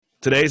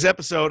Today's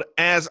episode,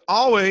 as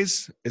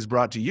always, is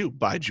brought to you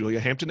by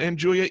Julia Hampton and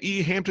Julia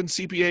E. Hampton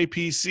CPA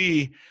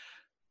PC.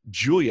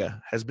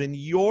 Julia has been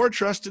your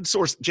trusted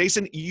source,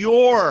 Jason,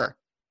 your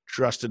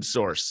trusted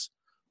source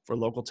for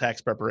local tax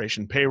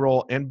preparation,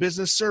 payroll, and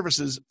business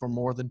services for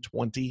more than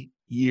 20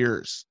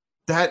 years.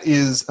 That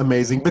is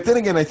amazing. But then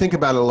again, I think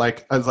about it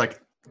like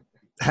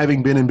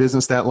having been in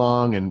business that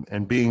long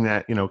and being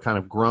that, kind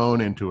of grown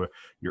into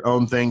your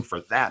own thing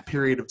for that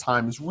period of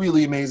time is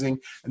really amazing.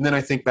 And then I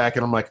think back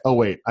and I'm like, oh,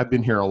 wait, I've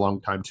been here a long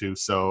time too.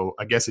 So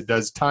I guess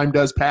time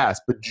does pass.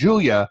 But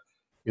Julia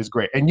is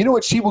great. And you know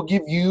what she will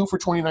give you for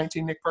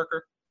 2019, Nick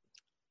Parker?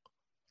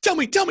 Tell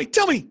me.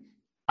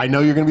 I know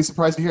you're going to be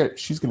surprised to hear it.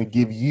 She's going to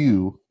give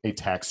you a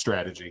tax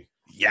strategy.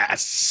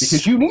 Yes.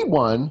 Because you need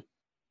one.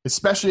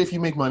 Especially if you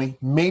make money,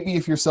 maybe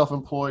if you're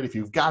self-employed, if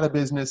you've got a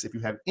business, if you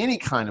have any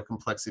kind of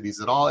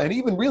complexities at all, and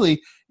even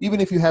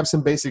if you have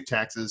some basic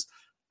taxes,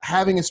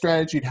 having a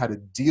strategy to how to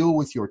deal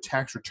with your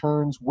tax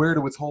returns, where to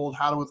withhold,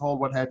 how to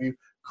withhold, what have you,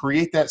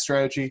 create that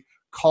strategy.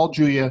 Call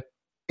Julia,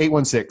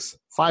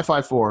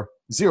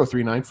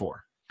 816-554-0394.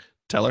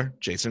 Tell her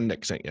Jason and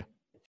Nick sent you.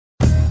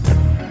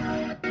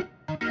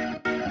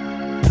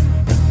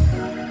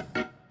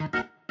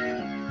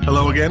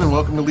 Hello again, and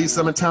welcome to Lee's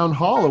Summit Town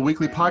Hall, a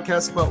weekly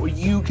podcast about what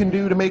you can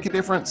do to make a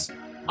difference.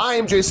 I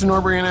am Jason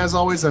Norbury, and as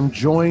always, I'm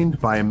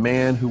joined by a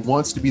man who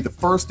wants to be the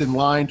first in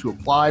line to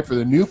apply for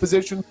the new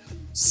position,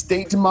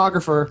 State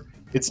Demographer.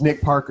 It's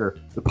Nick Parker,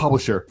 the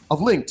publisher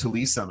of Link to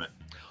Lee's Summit.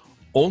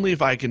 Only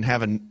if I can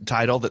have a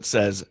title that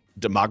says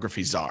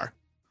Demography Czar.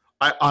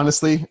 I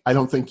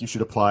don't think you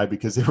should apply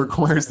because it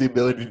requires the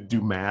ability to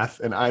do math,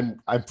 and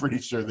I'm pretty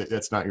sure that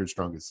that's not your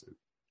strongest suit.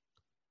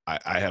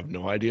 I have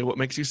no idea what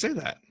makes you say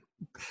that.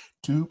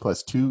 2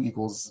 + 2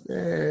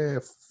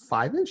 =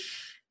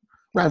 5-ish.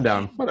 Round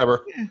down,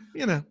 whatever.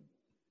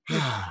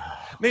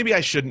 Maybe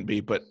I shouldn't be,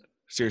 but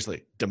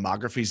seriously,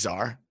 Demography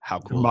Czar. How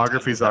cool!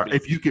 Demography Czar.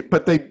 If you could,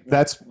 but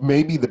that's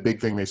maybe the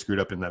big thing they screwed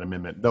up in that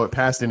amendment. Though it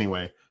passed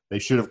anyway, they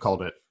should have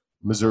called it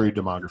Missouri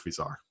Demography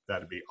Czar.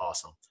 That'd be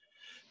awesome.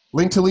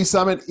 Link to Lee's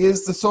Summit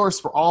is the source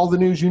for all the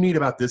news you need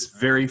about this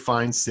very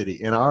fine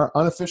city. And our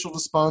unofficial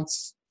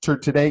sponsor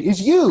today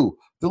is you,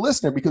 the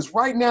listener, because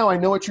right now I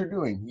know what you're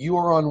doing. You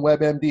are on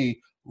WebMD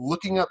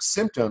looking up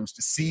symptoms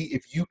to see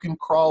if you can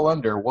crawl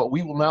under what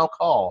we will now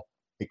call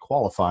a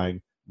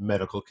qualifying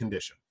medical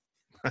condition.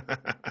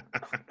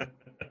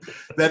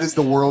 That is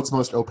the world's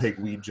most opaque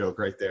weed joke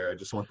right there. I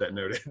just want that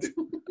noted.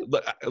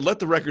 Let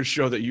the record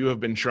show that you have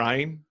been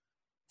trying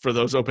for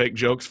those opaque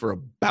jokes for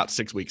about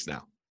 6 weeks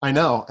now. I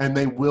know, and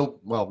they'll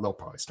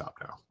probably stop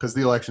now because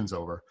the election's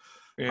over.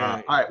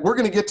 Yeah. All right, we're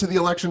going to get to the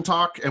election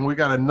talk, and we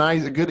got a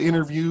good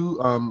interview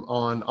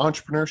on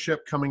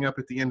entrepreneurship coming up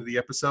at the end of the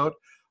episode.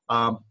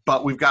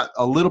 But we've got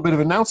a little bit of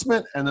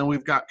announcement, and then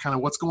we've got kind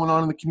of what's going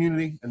on in the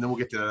community, and then we'll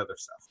get to that other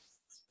stuff.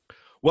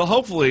 Well,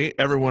 hopefully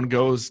everyone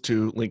goes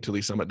to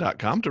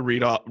linktoleesummit.com to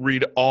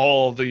read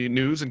all the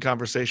news and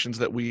conversations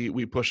that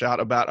we push out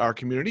about our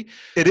community.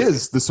 It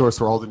is the source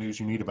for all the news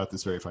you need about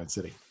this very fine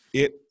city.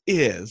 It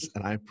is,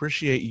 and I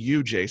appreciate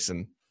you,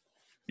 Jason.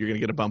 You're going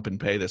to get a bump in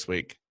pay this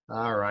week.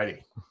 All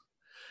righty.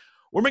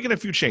 We're making a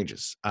few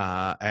changes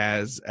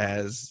as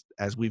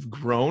we've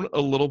grown a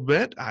little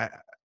bit.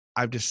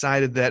 I've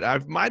decided that I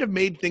might have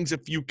made things a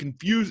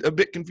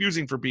bit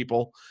confusing for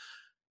people,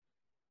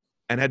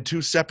 and had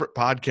 2 separate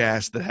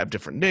podcasts that have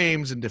different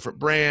names and different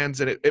brands,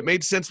 and it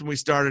made sense when we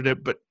started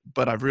it. But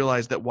I've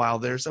realized that while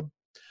there's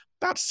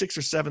about 6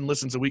 or 7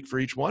 listens a week for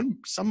each one,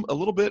 some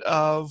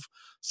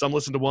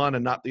listen to one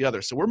and not the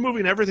other. So we're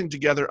moving everything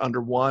together under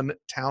one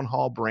Town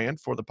Hall brand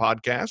for the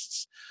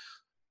podcasts.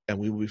 And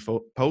we will be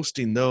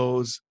posting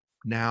those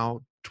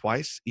now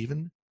twice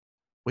even.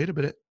 Wait a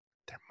minute.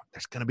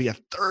 There's going to be a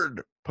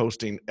 3rd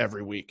posting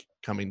every week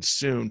coming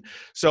soon.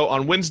 So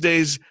on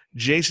Wednesdays,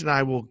 Jason and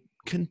I will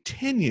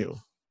continue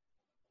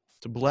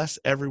to bless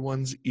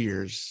everyone's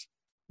ears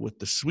with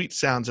the sweet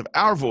sounds of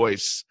our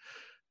voice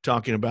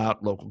talking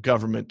about local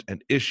government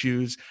and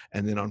issues.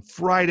 And then on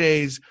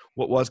Fridays,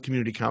 what was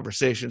Community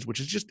Conversations, which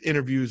is just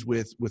interviews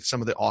with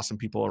some of the awesome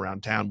people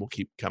around town. We'll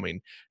keep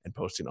coming and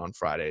posting on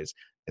Fridays.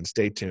 And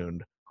stay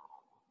tuned.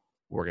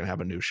 We're going to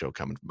have a new show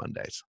coming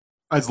Mondays.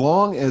 As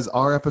long as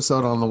our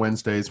episode on the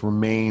Wednesdays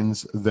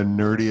remains the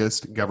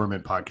nerdiest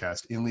government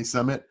podcast in Lee's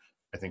Summit,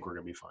 I think we're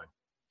going to be fine.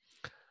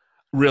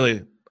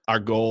 Really, our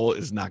goal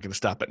is not going to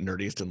stop at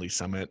nerdiest in Lee's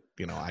Summit.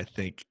 I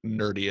think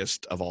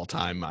nerdiest of all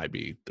time might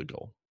be the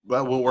goal.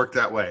 Well, we'll work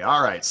that way.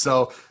 All right.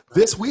 So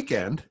this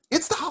weekend,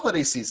 it's the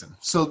holiday season.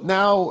 So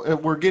now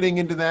we're getting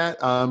into that.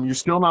 You're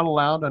still not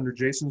allowed under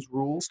Jason's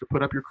rules to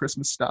put up your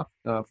Christmas stuff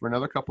for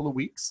another couple of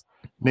weeks.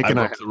 Nick and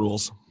I the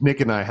rules.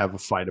 Nick and I have a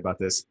fight about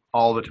this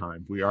all the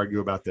time. We argue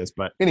about this.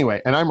 But anyway,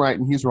 and I'm right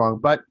and he's wrong.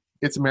 But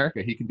it's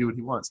America. He can do what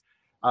he wants.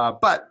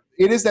 But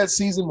it is that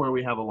season where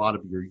we have a lot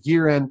of your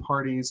year-end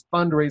parties,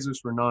 fundraisers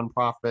for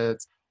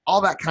nonprofits,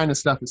 all that kind of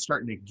stuff is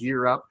starting to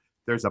gear up.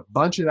 There's a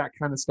bunch of that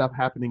kind of stuff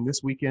happening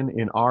this weekend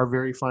in our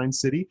very fine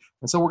city.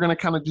 And so we're going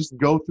to kind of just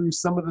go through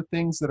some of the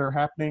things that are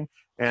happening.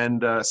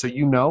 And so,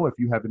 if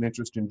you have an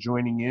interest in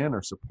joining in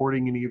or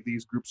supporting any of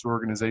these groups or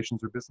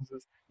organizations or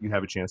businesses, you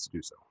have a chance to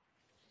do so.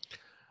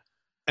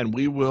 And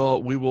we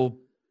will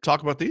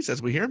talk about these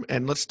as we hear them.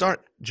 And let's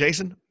start.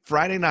 Jason,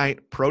 Friday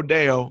night,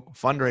 Prodeo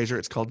fundraiser.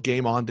 It's called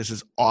Game On. This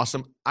is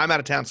awesome. I'm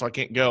out of town, so I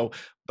can't go,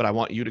 but I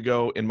want you to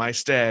go in my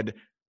stead.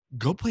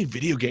 Go play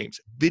video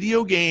games.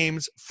 Video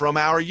games from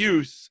our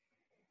youth.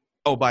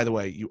 Oh, by the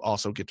way, you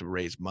also get to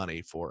raise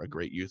money for a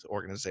great youth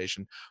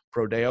organization,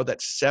 Prodeo.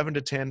 That's 7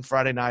 to 10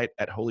 Friday night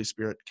at Holy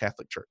Spirit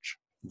Catholic Church.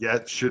 Yeah,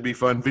 it should be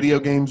fun. Video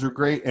games are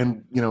great,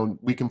 and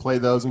we can play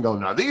those and go,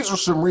 now these are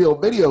some real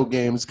video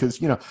games, because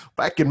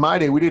back in my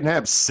day we didn't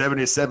have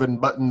 77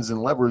 buttons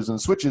and levers and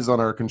switches on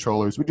our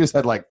controllers. We just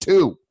had like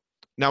 2.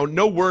 Now,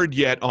 no word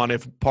yet on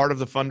if part of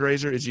the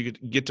fundraiser is you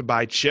get to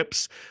buy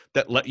chips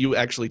that let you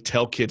actually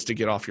tell kids to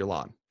get off your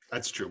lawn.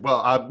 That's true. Well,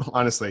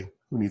 honestly,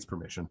 who needs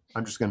permission?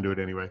 I'm just going to do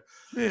it anyway.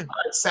 Yeah.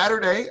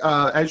 Saturday,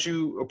 as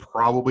you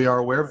probably are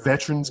aware,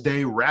 Veterans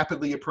Day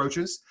rapidly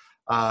approaches.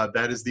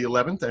 That is the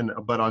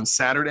 11th, but on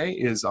Saturday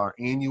is our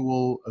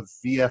annual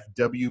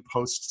VFW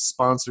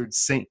post-sponsored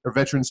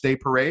Veterans Day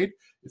Parade.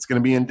 It's going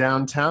to be in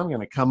downtown. Going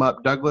to come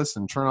up Douglas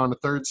and turn on to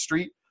 3rd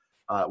Street.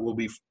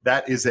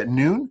 That is at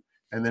noon,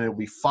 and then it will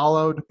be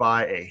followed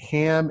by a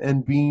ham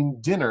and bean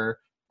dinner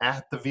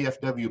at the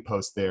VFW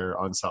post there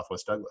on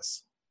Southwest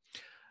Douglas.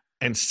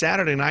 And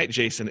Saturday night,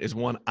 Jason, is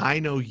one I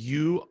know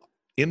you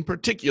in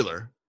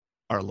particular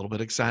are a little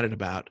bit excited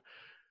about.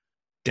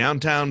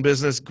 Downtown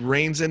business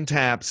Grains and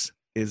Taps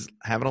is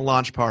having a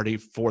launch party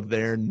for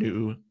their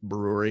new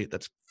brewery.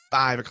 That's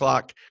 5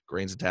 o'clock,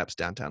 Grains and Taps,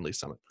 downtown Lee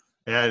Summit.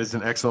 Yeah, it is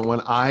an excellent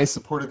one. I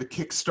supported the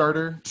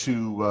Kickstarter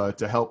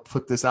to help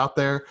put this out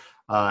there,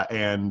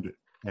 and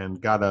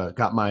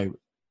got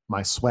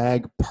my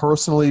swag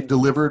personally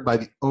delivered by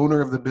the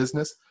owner of the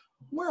business.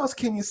 Where else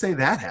can you say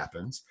that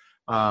happens?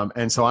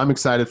 And so I'm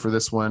excited for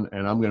this one,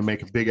 and I'm going to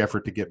make a big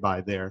effort to get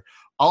by there.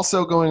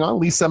 Also going on,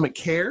 Lee Summit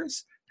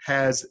Cares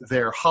has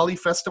their Holly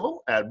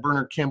Festival at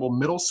Bernard Campbell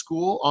Middle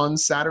School on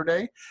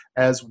Saturday,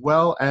 as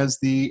well as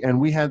and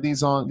we had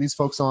these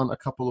folks on a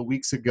couple of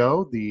weeks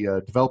ago.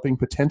 The Developing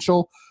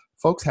Potential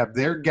folks have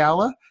their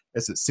gala.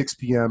 It's at 6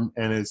 p.m.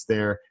 and is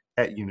there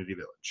at Unity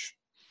Village.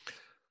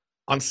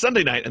 On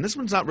Sunday night, and this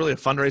one's not really a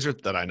fundraiser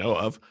that I know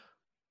of.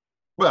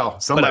 Well,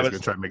 somebody's going to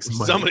try to make some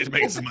money. Somebody's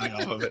making some money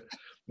off of it.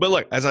 But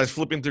look, as I was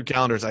flipping through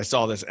calendars, I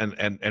saw this,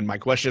 and my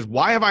question is,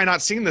 why have I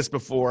not seen this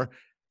before?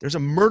 There's a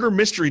murder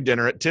mystery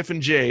dinner at Tiff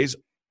and Jay's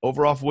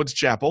over off Woods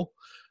Chapel.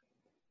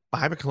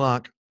 5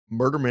 o'clock,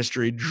 murder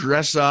mystery,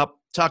 dress up,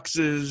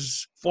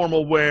 tuxes,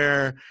 formal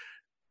wear,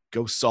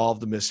 go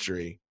solve the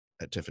mystery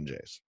at Tiff and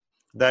Jay's.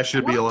 That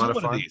should be a lot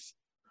of fun.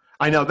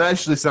 I know, that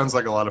actually sounds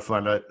like a lot of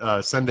fun.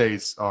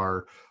 Sundays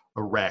are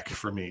a wreck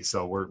for me,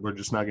 so we're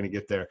just not going to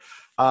get there.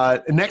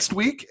 Next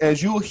week,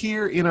 as you'll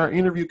hear in our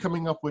interview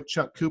coming up with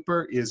Chuck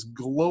Cooper, is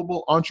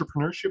Global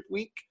Entrepreneurship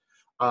Week.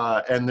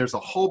 And there's a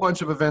whole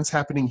bunch of events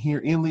happening here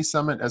in Lee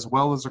Summit as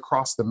well as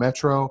across the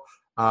metro.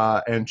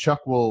 And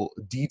Chuck will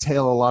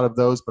detail a lot of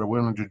those, but I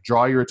wanted to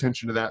draw your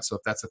attention to that. So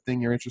if that's a thing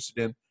you're interested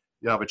in,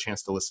 you'll have a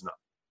chance to listen up.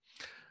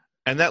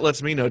 And that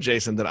lets me know,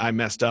 Jason, that I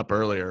messed up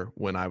earlier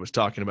when I was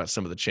talking about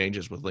some of the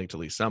changes with Link to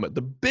Lee Summit.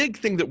 The big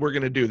thing that we're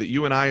going to do, that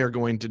you and I are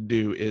going to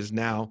do, is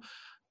now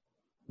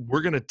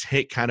we're going to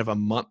take kind of a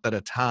month at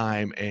a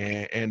time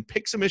and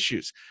pick some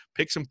issues,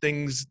 pick some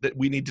things that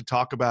we need to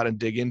talk about and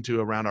dig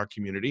into around our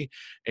community.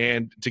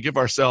 And to give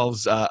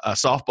ourselves a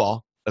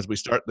softball as we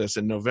start this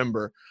in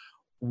November,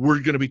 we're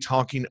going to be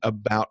talking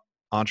about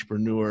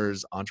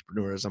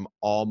entrepreneurism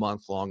all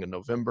month long in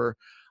November.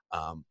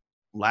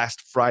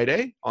 Last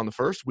Friday on the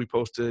 1st, we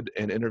posted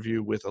an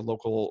interview with a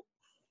local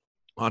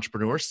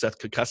entrepreneur, Seth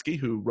Kukuski,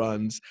 who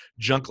runs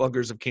Junk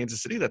Luggers of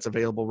Kansas City. That's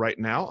available right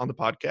now on the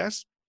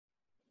podcast.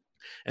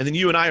 And then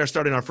you and I are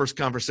starting our first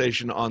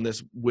conversation on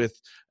this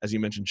with, as you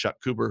mentioned, Chuck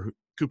Cooper,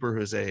 who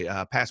is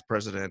a past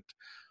president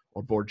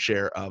or board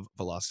chair of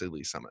Velocity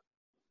Lee Summit.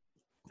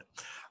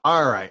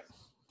 All right.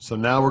 So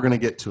now we're going to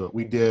get to it.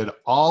 We did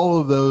all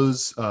of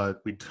those.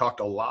 We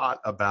talked a lot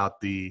about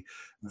the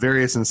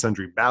various and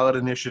sundry ballot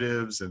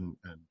initiatives and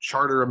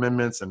charter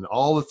amendments and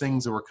all the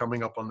things that were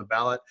coming up on the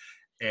ballot.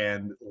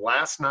 And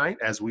last night,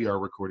 as we are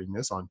recording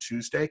this on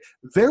Tuesday,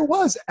 there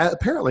was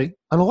apparently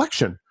an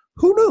election.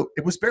 Who knew?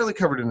 It was barely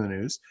covered in the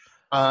news.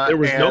 There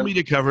was no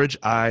media coverage.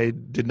 I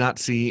did not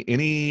see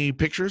any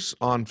pictures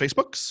on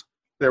Facebooks.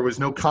 There was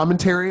no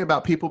commentary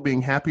about people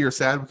being happy or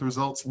sad with the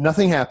results.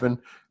 Nothing happened.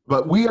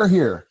 But we are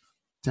here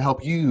to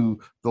help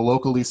you, the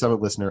local Lee Summit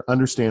listener,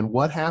 understand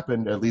what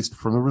happened, at least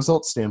from a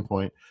results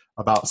standpoint,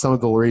 about some of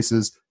the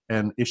races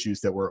and issues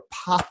that were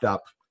popped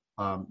up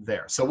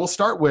there. So we'll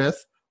start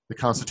with the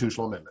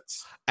constitutional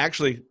amendments.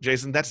 Actually,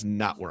 Jason, that's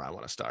not where I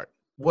want to start.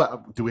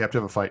 What? Do we have to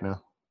have a fight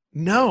now?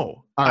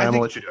 No. All right, I'm going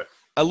to let you do it.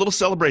 A little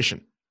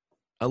celebration.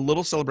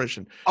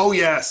 Oh,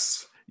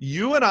 yes.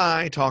 You and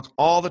I talk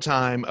all the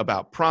time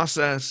about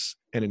process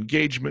and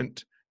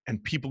engagement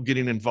and people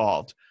getting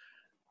involved.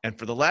 And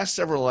for the last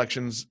several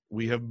elections,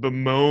 we have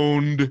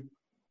bemoaned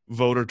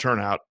voter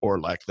turnout or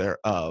lack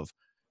thereof.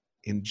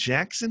 In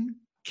Jackson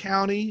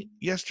County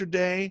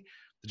yesterday,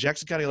 the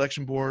Jackson County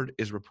Election Board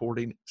is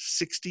reporting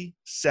 67%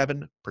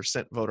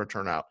 voter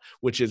turnout,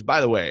 which is,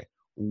 by the way,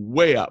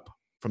 way up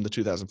from the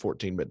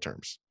 2014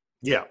 midterms.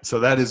 Yeah, so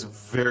that is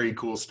very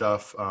cool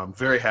stuff.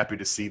 Very happy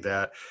to see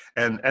that.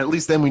 And at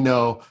least then we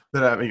know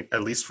that, I mean,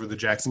 at least for the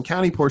Jackson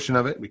County portion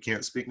of it, we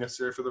can't speak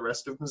necessarily for the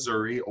rest of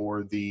Missouri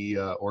or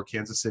or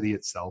Kansas City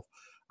itself.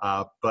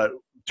 But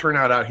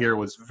turnout out here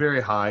was very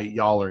high.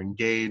 Y'all are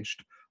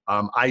engaged.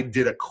 I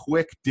did a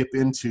quick dip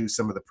into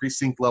some of the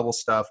precinct level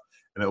stuff,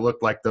 and it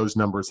looked like those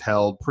numbers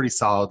held pretty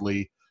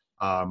solidly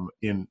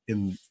in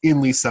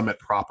Lee Summit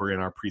proper in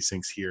our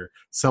precincts here,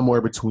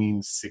 somewhere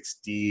between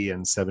 60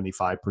 and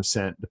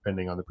 75%,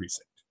 depending on the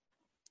precinct.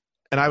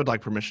 And I would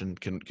like permission.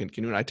 Can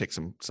you and I take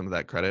some of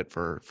that credit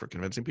for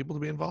convincing people to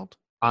be involved?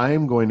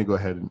 I'm going to go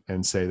ahead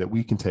and say that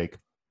we can take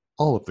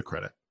all of the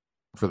credit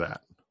for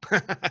that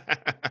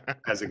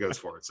as it goes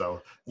forward.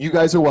 So you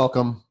guys are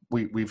welcome.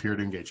 We've here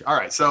to engage. All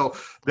right. So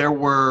there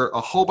were a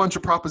whole bunch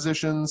of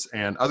propositions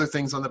and other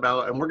things on the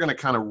ballot, and we're going to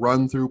kind of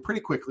run through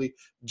pretty quickly,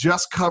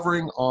 just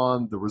covering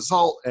on the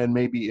result and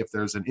maybe if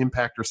there's an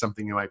impact or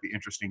something that might be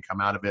interesting come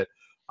out of it.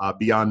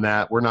 Beyond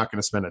that, we're not going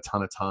to spend a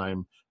ton of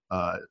time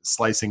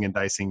slicing and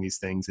dicing these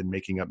things and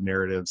making up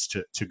narratives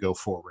to go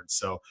forward.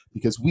 So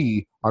because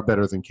we are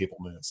better than cable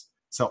news.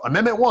 So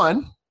Amendment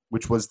 1,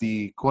 which was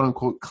the quote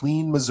unquote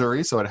clean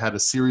Missouri. So it had a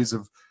series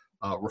of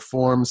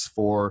reforms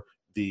for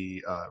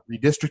the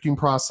redistricting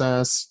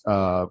process,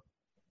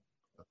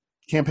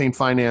 campaign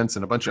finance,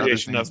 and a bunch of other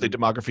things. Creation of the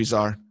demography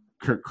czar.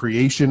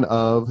 Creation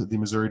of the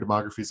Missouri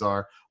demography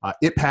czar.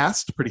 It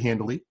passed pretty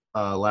handily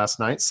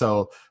last night.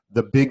 So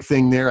the big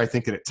thing there, I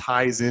think that it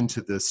ties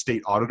into the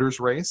state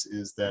auditor's race,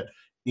 is that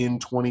in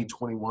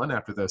 2021,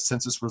 after the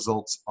census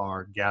results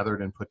are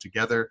gathered and put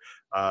together,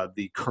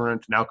 the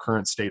now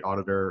current state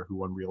auditor who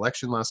won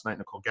re-election last night,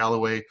 Nicole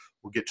Galloway,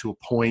 will get to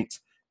appoint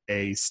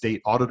a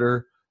state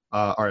auditor,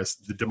 or as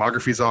the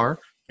demography czar,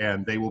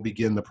 and they will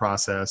begin the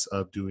process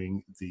of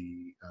doing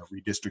the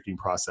redistricting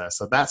process.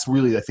 So that's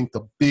really, I think,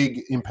 the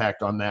big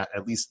impact on that,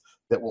 at least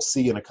that we'll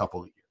see in a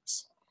couple of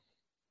years.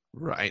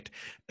 Right.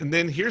 And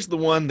then here's the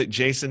one that,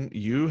 Jason,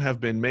 you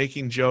have been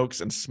making jokes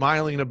and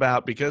smiling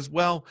about because,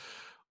 well,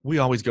 we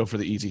always go for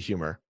the easy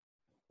humor.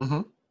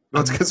 Mm-hmm.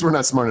 Well, it's because we're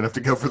not smart enough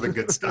to go for the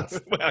good stuff.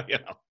 Well, you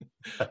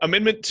know.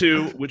 Amendment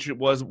 2, which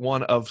was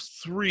one of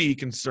 3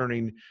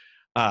 concerning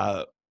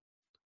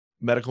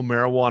medical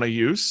marijuana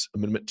use.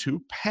 Amendment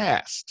 2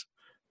 passed.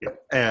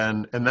 Yep.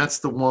 And that's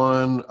the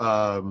one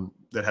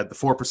that had the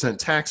 4%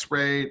 tax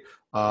rate,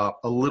 a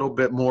little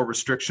bit more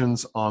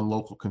restrictions on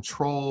local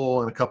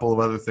control, and a couple of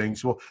other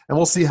things.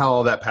 We'll see how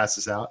all that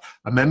passes out.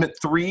 Amendment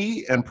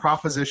 3 and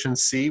Proposition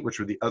C, which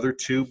were the other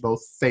 2,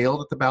 both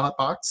failed at the ballot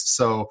box.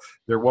 So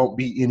there won't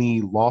be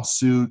any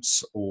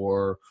lawsuits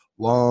or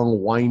long,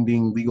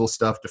 winding legal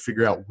stuff to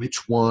figure out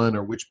which one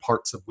or which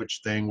parts of which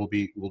thing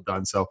will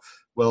done. So,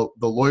 well,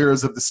 the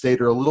lawyers of the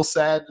state are a little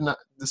sad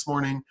this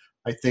morning.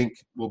 I think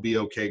we'll be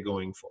okay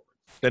going forward.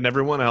 And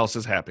everyone else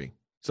is happy.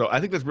 So I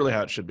think that's really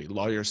how it should be.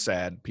 Lawyers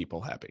sad,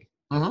 people happy.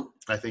 Mm-hmm.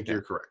 I think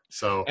you're correct.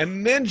 So,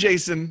 and then,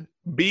 Jason,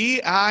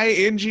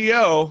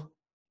 BINGO,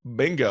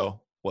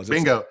 bingo. Was it?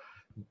 Bingo.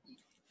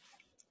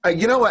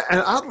 You know what?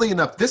 And oddly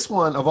enough, this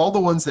one, of all the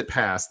ones that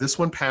passed, this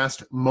one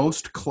passed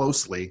most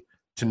closely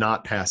to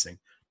not passing.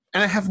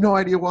 And I have no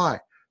idea why.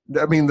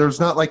 I mean, there's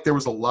not like there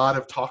was a lot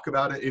of talk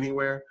about it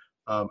anywhere.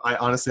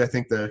 I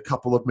think the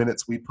couple of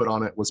minutes we put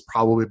on it was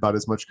probably about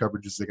as much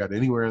coverage as they got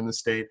anywhere in the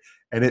state,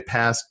 and it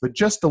passed, but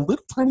just a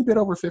little tiny bit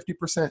over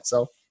 50%.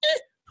 So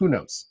who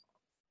knows?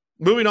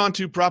 Moving on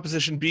to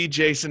Proposition B,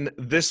 Jason,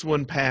 this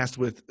one passed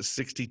with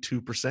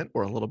 62%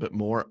 or a little bit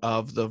more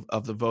of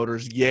the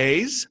voters'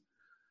 yays.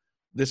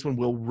 This one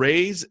will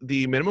raise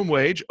the minimum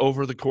wage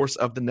over the course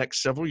of the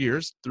next several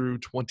years through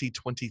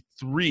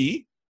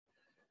 2023.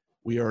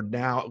 We are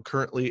now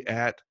currently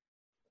at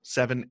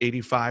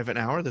 $7.85 an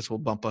hour. This will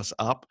bump us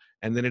up.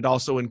 And then it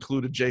also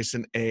included,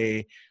 Jason,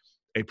 a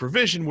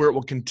provision where it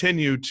will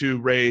continue to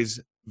raise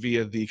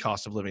via the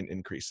cost of living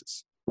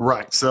increases.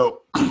 Right.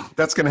 So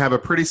that's going to have a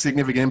pretty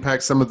significant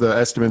impact. Some of the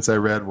estimates I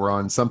read were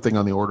on something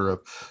on the order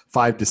of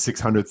 500,000 to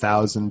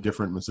 600,000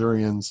 different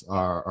Missourians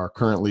are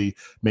currently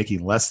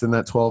making less than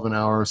that 12 an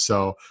hour.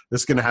 So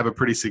this is going to have a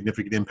pretty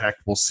significant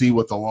impact. We'll see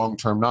what the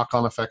long-term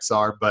knock-on effects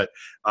are, but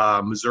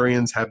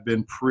Missourians have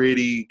been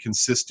pretty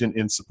consistent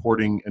in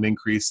supporting an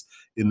increase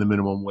in the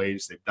minimum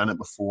wage. They've done it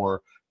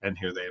before, and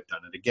here they have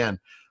done it again.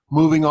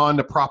 Moving on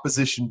to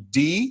Proposition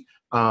D.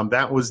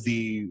 That was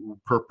the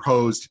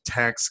proposed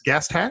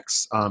gas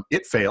tax.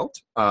 It failed.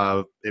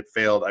 It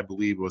failed, I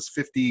believe, it was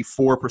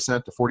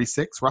 54% to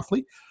 46%,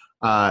 roughly.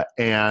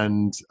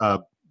 And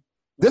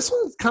this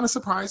one kind of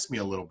surprised me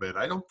a little bit.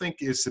 I don't think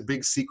it's a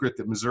big secret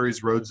that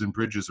Missouri's roads and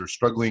bridges are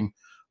struggling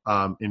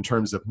in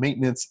terms of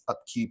maintenance,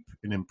 upkeep,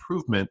 and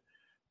improvement.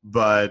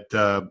 But,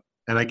 and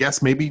I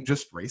guess maybe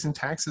just raising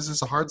taxes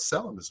is a hard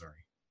sell in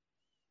Missouri.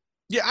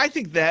 Yeah, I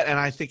think that, and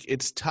I think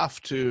it's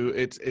tough to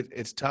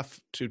it's tough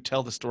to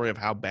tell the story of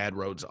how bad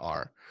roads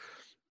are.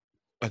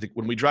 I think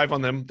when we drive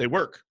on them, they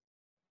work.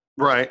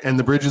 Right. And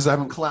the bridges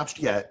haven't collapsed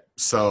yet.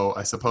 So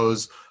I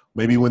suppose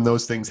maybe when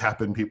those things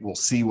happen, people will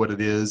see what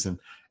it is and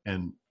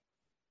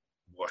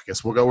well, I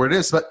guess we'll go where it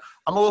is. But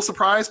I'm a little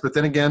surprised. But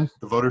then again,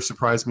 the voters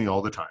surprise me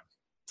all the time.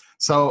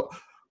 So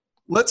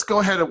let's go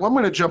ahead. I'm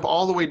going to jump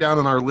all the way down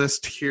on our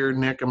list here,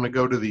 Nick. I'm going to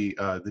go to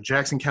the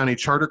Jackson County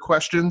charter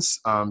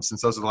questions,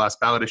 since those are the last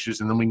ballot issues,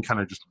 and then we can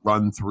kind of just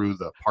run through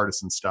the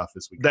partisan stuff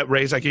as we go. That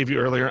raise I gave you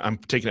earlier, I'm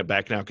taking it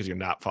back now because you're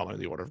not following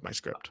the order of my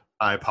script.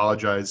 I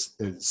apologize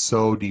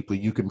so deeply.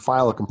 You can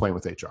file a complaint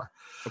with HR.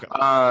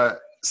 Okay.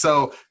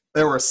 So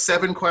there were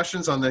 7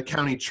 questions on the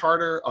county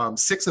charter.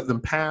 6 of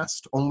them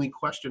passed. Only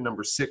question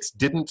number 6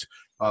 didn't,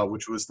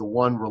 which was the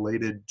one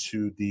related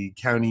to the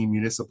county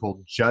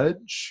municipal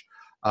judge.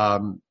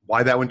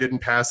 Why that one didn't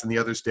pass and the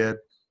others did,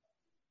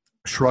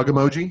 shrug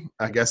emoji,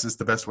 I guess is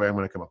the best way I'm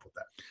going to come up with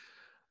that.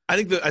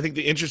 I think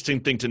the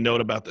interesting thing to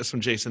note about this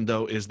one, Jason,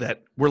 though, is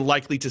that we're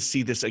likely to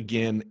see this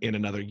again in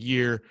another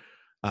year.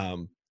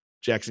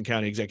 Jackson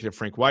County Executive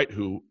Frank White,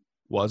 who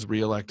was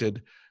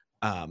reelected,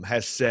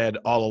 has said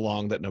all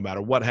along that no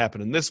matter what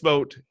happened in this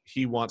vote,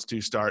 he wants to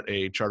start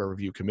a charter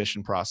review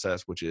commission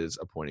process, which is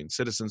appointing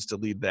citizens to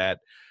lead that.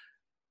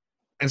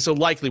 And so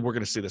likely we're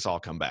going to see this all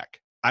come back.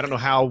 I don't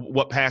know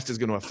what passed is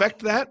going to affect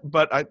that,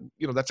 but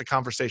that's a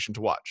conversation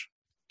to watch.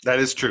 That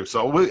is true.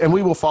 So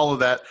we will follow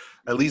that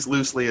at least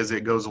loosely as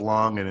it goes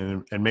along,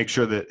 and make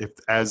sure that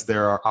as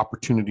there are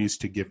opportunities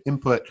to give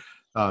input,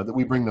 that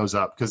we bring those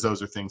up, because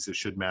those are things that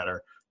should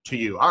matter to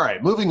you. All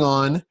right, moving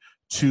on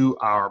to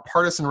our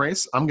partisan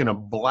race. I'm going to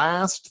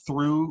blast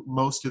through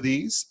most of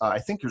these. I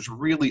think there's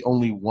really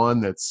only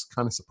one that's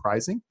kind of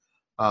surprising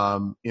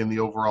in the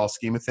overall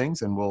scheme of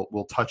things, and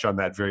we'll touch on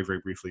that very, very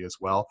briefly as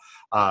well.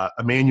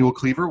 Emmanuel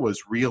Cleaver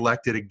was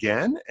reelected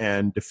again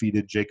and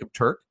defeated Jacob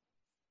Turk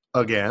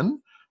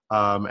again,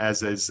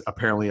 as is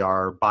apparently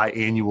our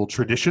biannual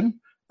tradition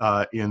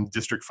in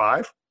District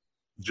 5.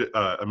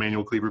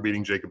 Emmanuel Cleaver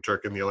beating Jacob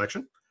Turk in the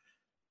election.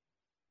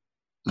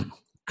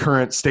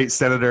 Current state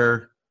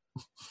senator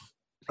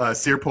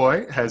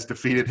Searpoy has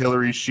defeated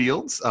Hillary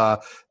Shields.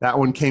 That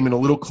one came in a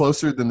little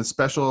closer than the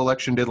special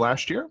election did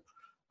last year.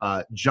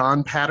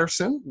 John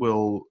Patterson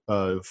will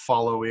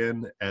follow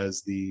in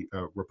as the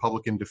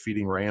Republican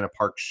defeating Rihanna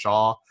Park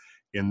Shaw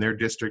in their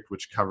district,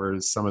 which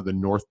covers some of the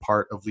north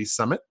part of Lee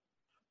Summit.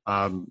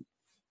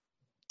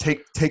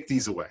 Take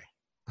these away.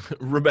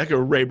 Rebecca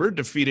Raber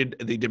defeated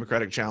the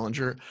Democratic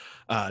challenger,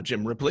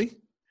 Jim Ripley.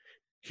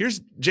 Here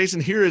is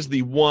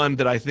the one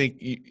that I think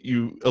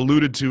you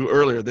alluded to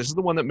earlier. This is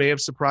the one that may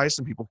have surprised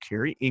some people.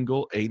 Carrie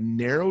Engle, a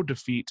narrow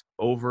defeat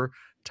over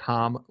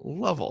Tom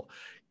Lovell.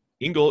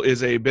 Engle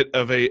is a bit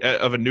of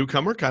a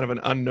newcomer, kind of an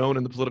unknown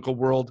in the political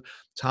world.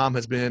 Tom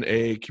has been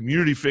a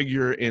community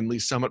figure in Lee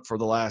Summit for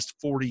the last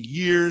 40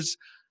 years.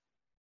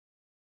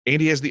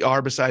 And he has the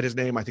R beside his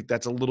name. I think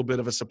that's a little bit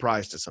of a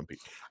surprise to some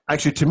people.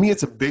 Actually, to me,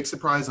 it's a big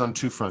surprise on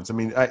 2 fronts. I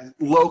mean,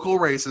 local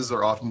races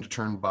are often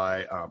determined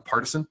by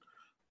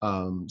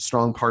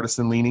strong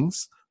partisan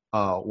leanings,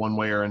 one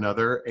way or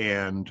another,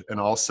 and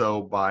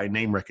also by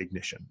name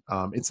recognition.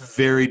 It's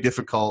very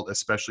difficult,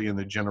 especially in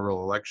the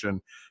general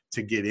election,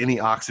 to get any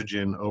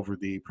oxygen over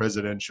the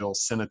presidential,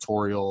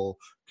 senatorial,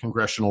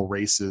 congressional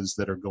races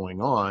that are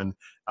going on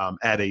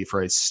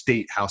for a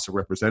state House of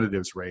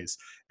Representatives race.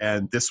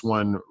 And this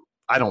one,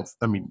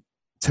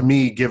 to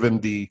me, given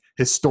the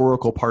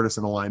historical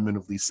partisan alignment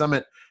of Lee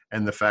Summit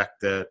and the fact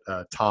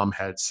that Tom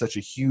had such a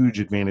huge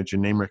advantage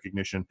in name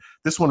recognition,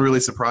 this one really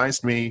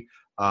surprised me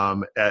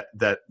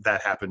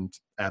that happened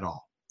at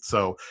all.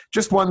 So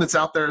just one that's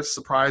out there as a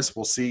surprise.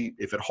 We'll see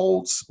if it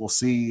holds. We'll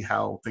see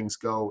how things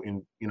go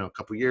in a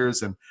couple of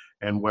years,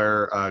 and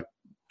where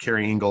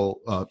Carrie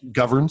Engle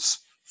governs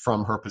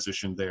from her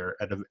position there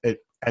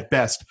at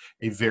best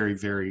a very,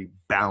 very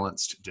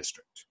balanced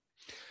district.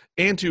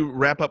 And to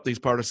wrap up these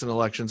partisan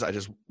elections,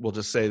 we'll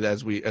just say that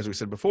as we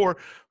said before,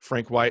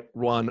 Frank White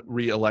won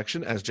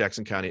re-election as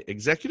Jackson County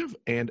Executive,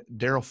 and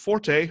Daryl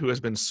Forte, who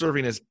has been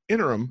serving as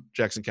interim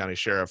Jackson County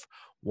Sheriff,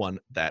 won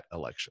that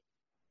election.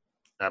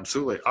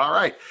 Absolutely. All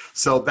right.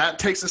 So that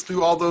takes us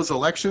through all those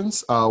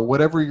elections.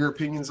 Whatever your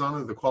opinions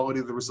on it, the quality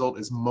of the result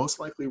is most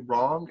likely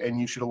wrong, and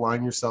you should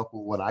align yourself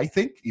with what I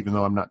think, even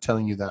though I'm not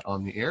telling you that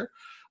on the air.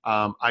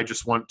 I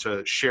just want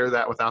to share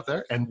that out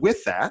there. And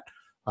with that,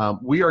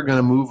 we are going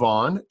to move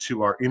on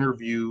to our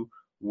interview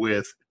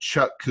with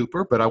Chuck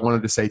Cooper, but I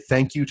wanted to say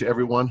thank you to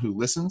everyone who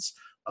listens.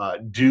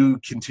 Do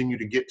continue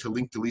to get to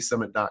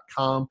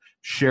linktoleesummit.com,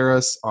 share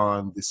us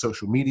on the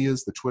social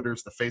medias, the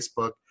Twitters, the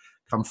Facebook.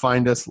 Come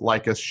find us,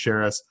 like us,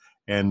 share us,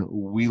 and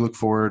we look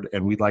forward,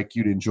 and we'd like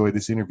you to enjoy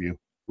this interview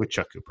with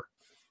Chuck Cooper.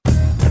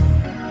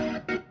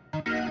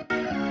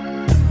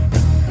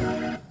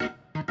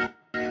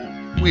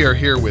 We are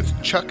here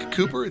with Chuck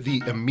Cooper,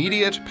 the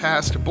immediate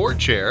past board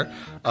chair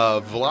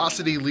of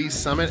Velocity Lease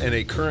Summit and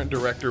a current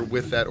director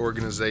with that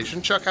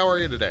organization. Chuck, how are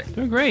you today?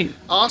 Doing great.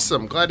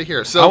 Awesome. Glad to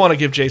hear. So I want to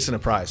give Jason a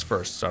prize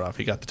first. Start off.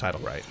 He got the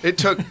title right. It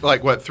took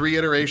 3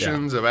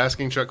 iterations of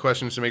asking Chuck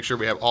questions to make sure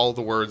we have all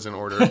the words in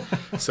order.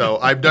 So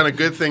I've done a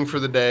good thing for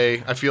the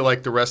day. I feel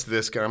like the rest of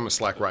this, I'm going to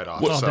slack right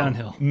off. It's all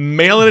downhill.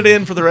 Mailing it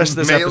in for the rest of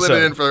this episode.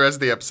 Mailing it in for the rest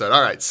of the episode.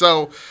 All right.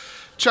 So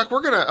Chuck,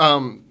 we're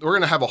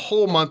gonna have a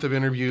whole month of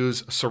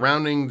interviews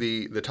surrounding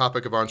the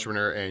topic of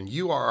entrepreneur, and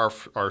you are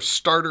our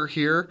starter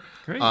here.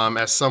 Great.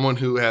 As someone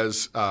who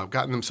has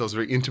gotten themselves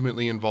very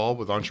intimately involved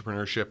with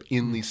entrepreneurship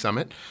in the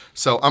summit.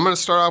 So I'm going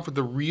to start off with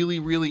the really,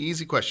 really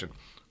easy question.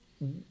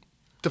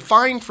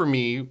 Define for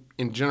me,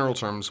 in general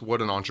terms,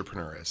 what an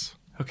entrepreneur is.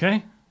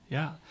 Okay.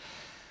 Yeah.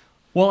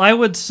 Well, I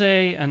would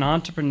say an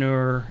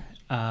entrepreneur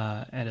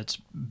at its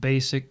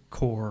basic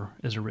core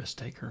is a risk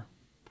taker.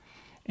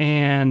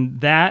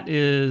 And that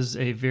is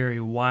a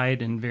very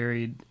wide and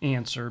varied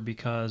answer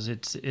because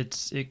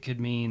it could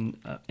mean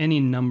any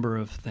number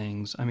of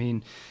things. I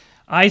mean,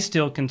 I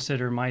still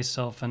consider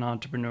myself an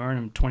entrepreneur, and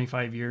I'm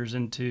 25 years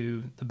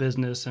into the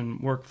business and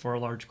work for a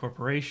large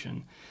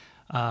corporation.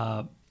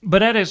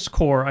 But at its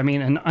core, I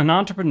mean, an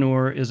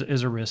entrepreneur is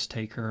a risk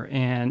taker,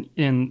 and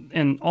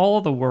in all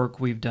of the work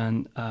we've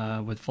done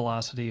with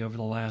Velocity over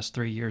the last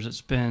 3 years,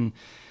 it's been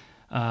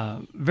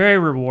very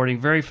rewarding,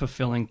 very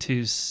fulfilling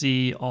to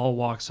see all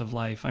walks of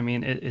life. I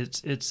mean,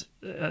 it's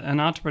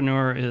an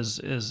entrepreneur is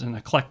an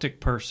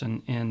eclectic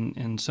person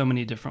in so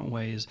many different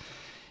ways.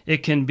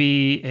 It can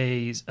be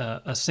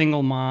a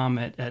single mom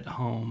at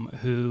home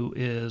who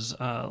is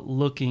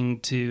looking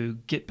to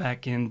get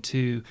back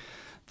into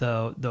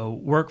the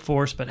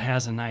workforce, but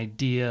has an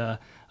idea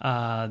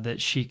that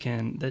she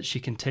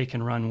can take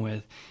and run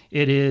with.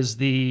 It is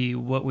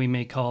what we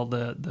may call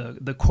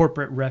the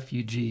corporate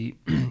refugee.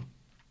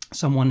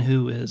 Someone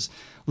who is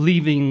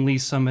leaving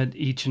Lease Summit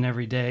each and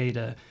every day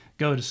to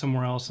go to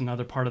somewhere else,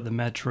 another part of the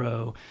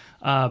metro,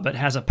 but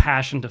has a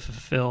passion to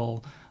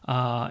fulfill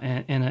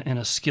and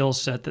a skill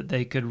set that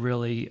they could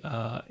really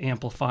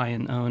amplify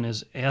and own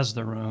as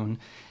their own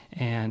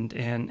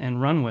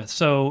and run with.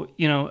 So,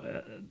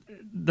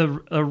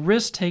 a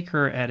risk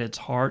taker at its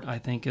heart, I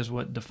think, is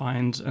what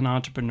defines an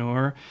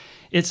entrepreneur.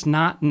 It's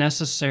not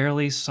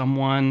necessarily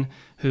someone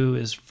who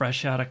is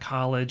fresh out of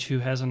college, who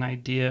has an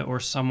idea, or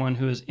someone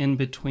who is in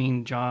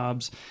between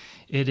jobs.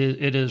 It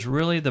is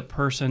really the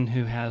person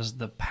who has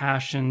the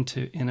passion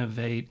to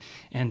innovate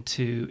and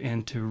to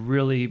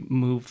really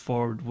move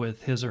forward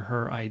with his or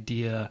her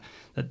idea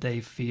that they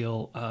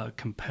feel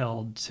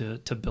compelled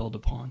to build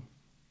upon.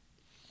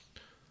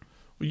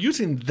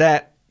 Using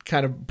that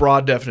kind of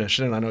broad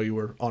definition, and I know you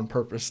were on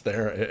purpose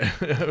there,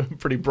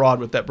 pretty broad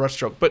with that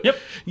brushstroke, but Yep.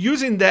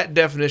 Using that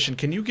definition,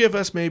 can you give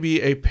us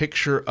maybe a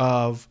picture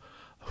of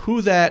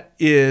who that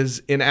is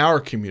in our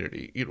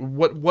community?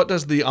 What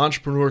does the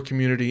entrepreneur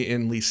community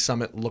in Lease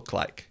Summit look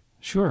like?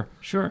 Sure.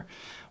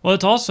 Well,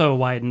 it's also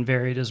wide and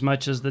varied as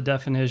much as the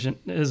definition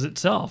is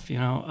itself.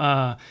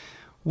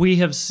 We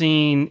have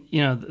seen,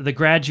 the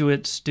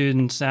graduate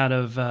students out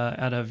of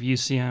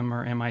UCM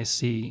or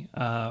MIC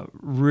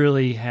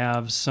really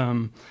have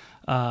some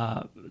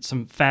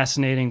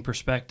fascinating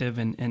perspective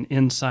and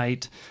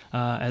insight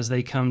as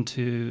they come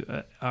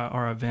to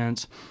our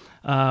events.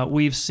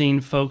 We've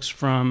seen folks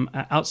from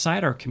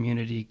outside our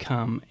community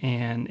come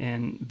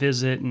and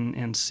visit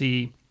and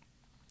see,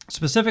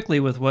 specifically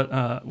with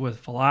what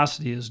with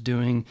Velocity is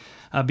doing,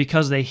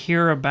 because they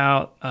hear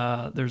about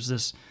there's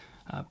this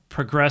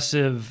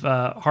progressive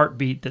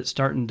heartbeat that's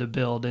starting to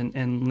build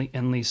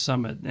in Lease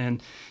Summit.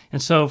 And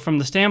so from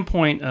the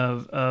standpoint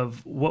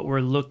of what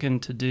we're looking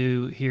to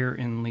do here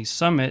in Lease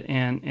Summit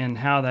and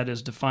how that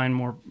is defined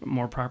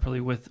more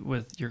properly with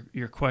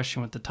your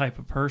question with the type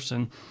of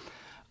person,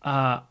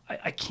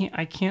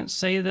 I can't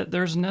say that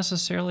there's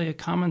necessarily a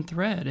common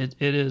thread.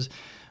 It is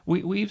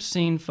we've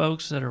seen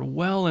folks that are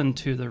well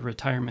into the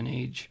retirement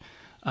age,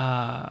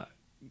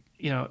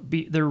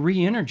 they're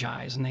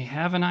re-energized and they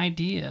have an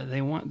idea.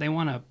 They want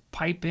to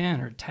pipe in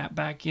or tap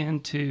back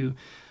into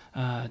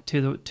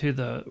to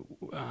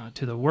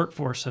the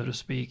workforce, so to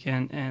speak.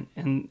 And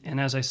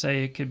as I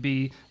say, it could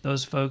be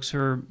those folks who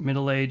are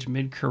middle-aged,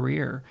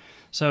 mid-career.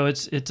 So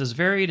it's as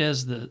varied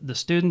as the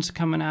students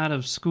coming out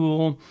of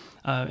school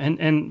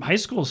and high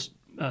school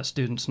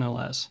students, no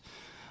less,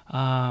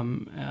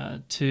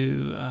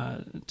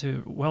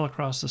 to well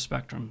across the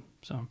spectrum.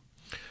 So.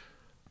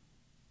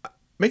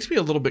 Makes me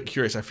a little bit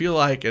curious. I feel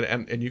like,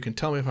 and you can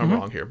tell me if I'm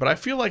wrong here, but I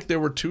feel like there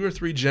were 2 or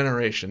 3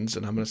 generations,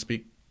 and I'm going to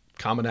speak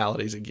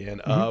commonalities again,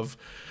 of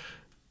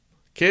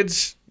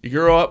kids, you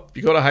grow up,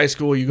 you go to high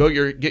school, you go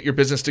get your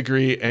business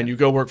degree, and you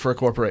go work for a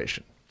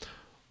corporation.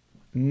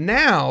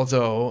 Now,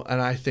 though,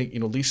 and I think,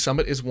 Lease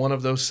Summit is one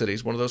of those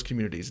cities, one of those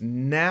communities.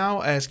 Now,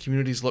 as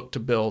communities look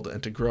to build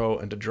and to grow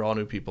and to draw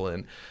new people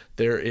in,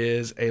 there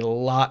is a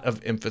lot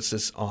of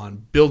emphasis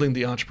on building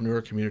the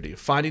entrepreneur community,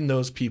 finding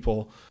those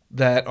people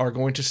that are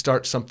going to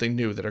start something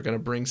new, that are going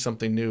to bring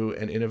something new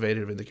and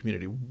innovative in the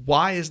community.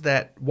 Why is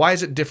that? Why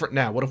is it different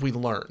now? What have we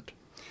learned?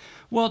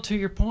 Well, to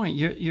your point,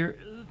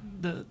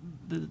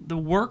 the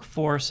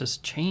workforce has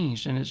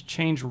changed, and it's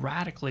changed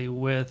radically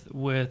with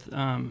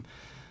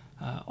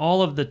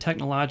all of the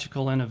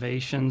technological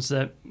innovations.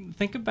 That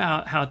think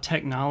about how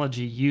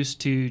technology used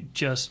to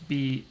just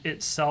be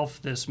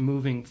itself this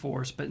moving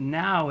force, but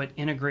now it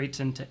integrates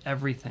into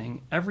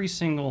everything, every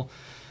single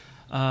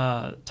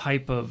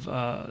type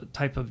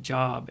of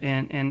job,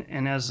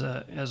 and as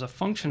a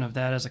function of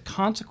that, as a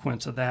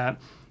consequence of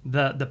that,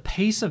 the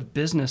pace of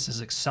business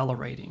is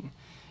accelerating.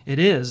 It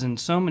is in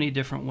so many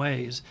different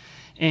ways.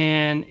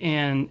 And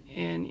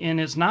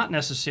it's not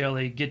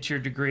necessarily get your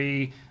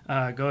degree,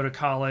 go to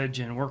college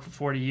and work for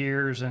 40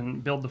 years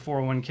and build the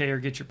 401k or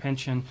get your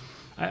pension.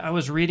 I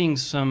was reading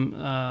an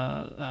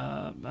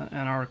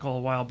article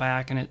a while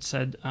back, and it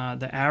said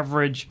the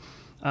average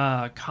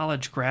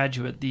college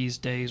graduate these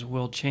days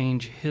will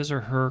change his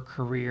or her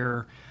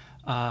career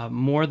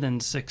more than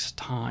 6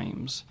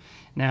 times.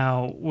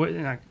 Now,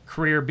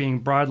 career being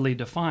broadly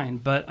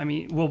defined, but I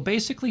mean, will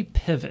basically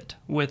pivot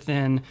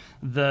within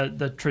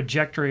the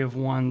trajectory of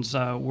one's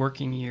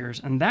working years,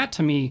 and that,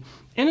 to me,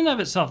 in and of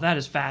itself, that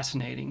is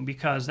fascinating,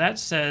 because that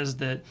says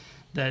that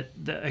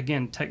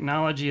again,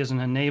 technology is an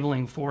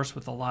enabling force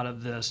with a lot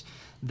of this.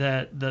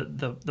 That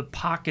the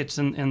pockets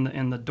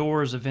and the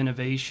doors of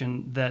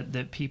innovation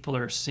that people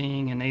are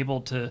seeing and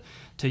able to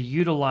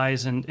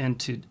utilize and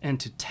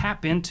to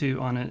tap into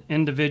on an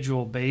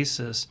individual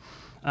basis.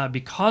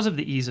 Because of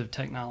the ease of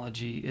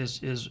technology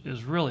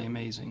is really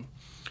amazing.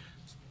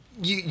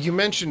 You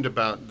mentioned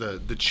about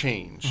the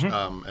change,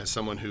 as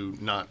someone who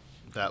not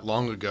that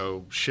long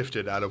ago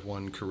shifted out of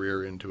one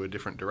career into a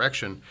different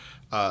direction.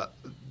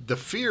 The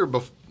fear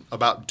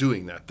about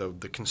doing that, though,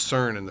 the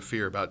concern and the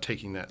fear about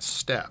taking that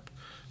step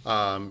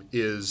can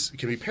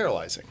be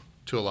paralyzing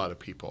to a lot of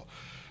people.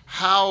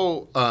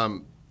 How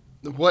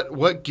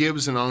what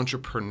gives an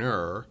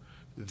entrepreneur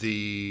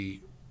the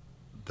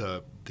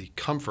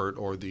comfort,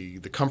 or the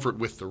comfort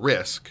with the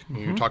risk?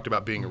 You talked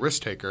about being a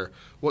risk taker.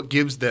 What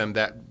gives them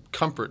that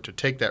comfort to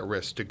take that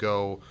risk, to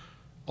go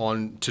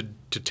on to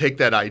take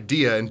that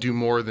idea and do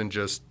more than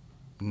just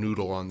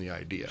noodle on the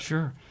idea?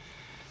 Sure.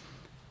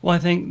 Well, I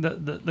think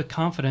the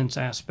confidence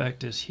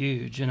aspect is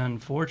huge, and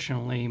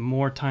unfortunately,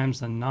 more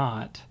times than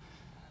not,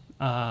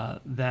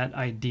 that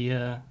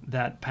idea,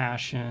 that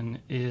passion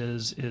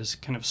is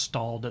kind of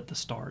stalled at the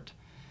start.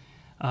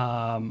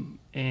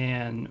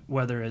 And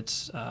whether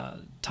it's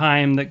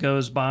time that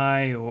goes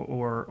by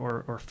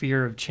or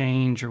fear of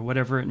change or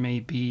whatever it may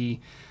be,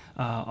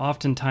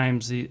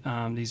 oftentimes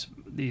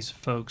these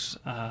folks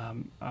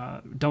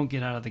don't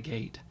get out of the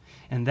gate.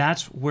 And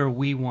that's where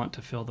we want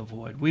to fill the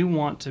void. We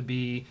want to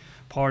be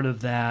part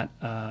of that,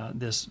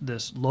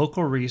 this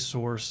local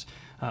resource,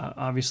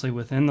 obviously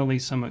within the Lee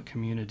Summit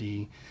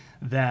community,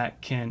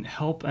 that can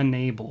help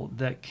enable,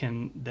 that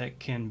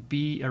can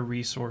be a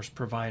resource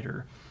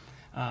provider.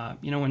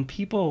 When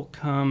people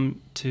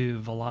come to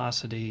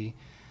Velocity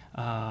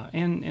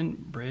and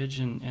Bridge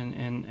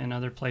and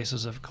other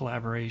places of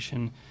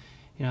collaboration,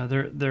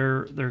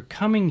 they're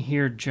coming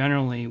here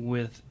generally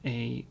with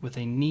a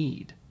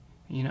need.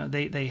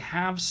 They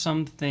have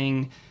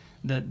something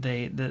that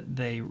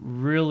they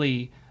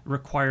really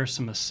require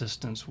some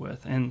assistance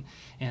with, and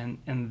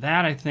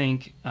that, I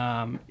think,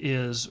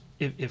 is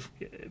if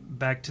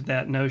back to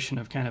that notion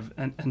of kind of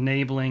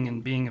enabling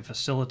and being a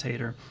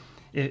facilitator.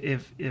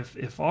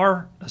 If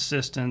our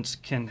assistance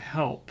can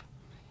help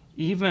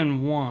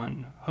even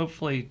one,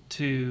 hopefully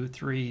 2,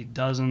 3,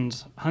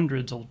 dozens,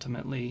 hundreds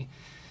ultimately,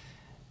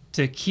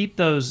 to keep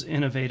those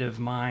innovative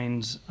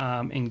minds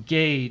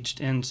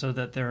engaged, and so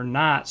that they're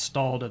not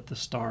stalled at the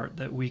start,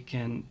 that we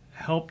can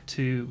help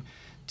to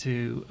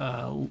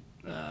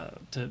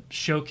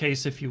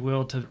showcase, if you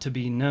will, to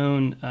be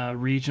known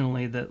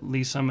regionally, that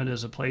Lee Summit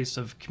is a place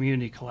of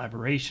community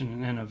collaboration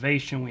and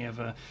innovation.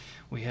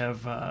 We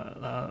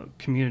have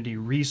community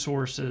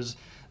resources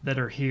that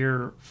are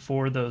here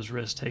for those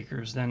risk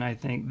takers. Then I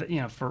think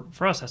that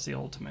for us, that's the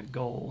ultimate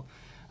goal,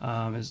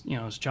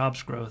 is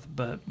jobs growth,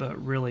 but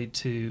really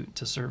to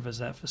serve as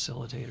that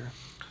facilitator.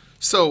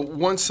 So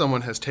once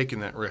someone has taken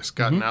that risk,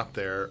 gotten out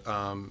there,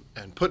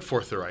 and put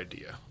forth their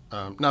idea,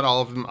 not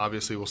all of them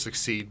obviously will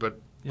succeed, but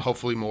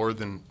hopefully more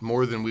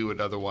than we would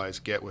otherwise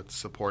get with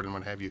support and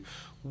what have you.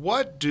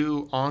 What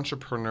do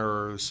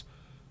entrepreneurs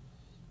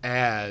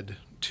add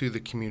to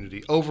the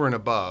community over and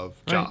above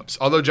jobs?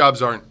 Although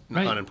jobs aren't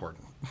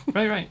unimportant.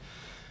 Right.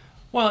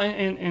 Well,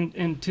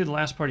 and to the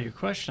last part of your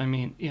question, I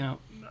mean,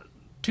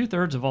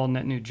 2/3 of all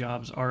net new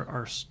jobs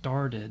are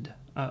started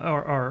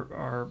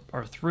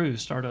are through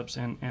startups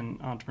and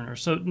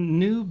entrepreneurs. So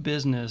new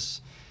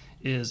business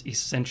is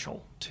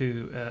essential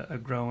to a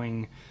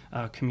growing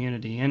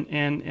community,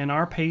 and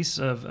our pace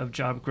of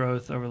job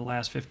growth over the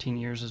last 15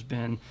 years has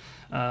been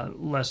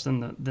less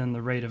than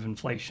the rate of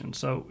inflation.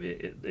 So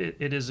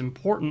it is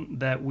important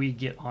that we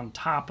get on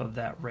top of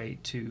that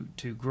rate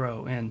to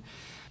grow. And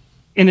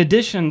in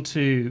addition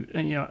to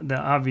the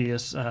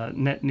obvious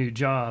net new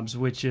jobs,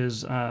 which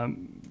is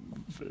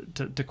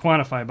to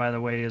quantify, by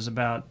the way, is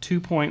about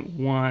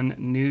 2.1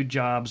 new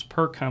jobs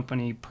per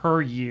company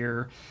per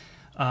year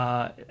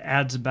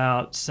adds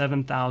about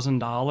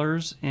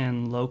 $7,000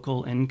 in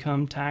local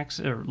income tax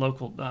or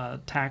local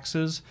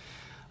taxes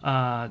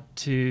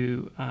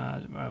to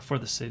for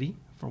the city,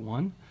 for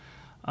one.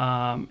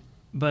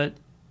 But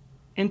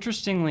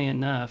interestingly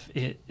enough,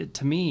 it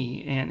to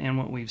me and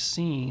what we've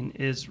seen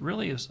is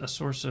really a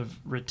source of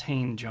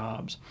retained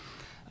jobs.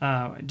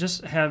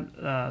 Just had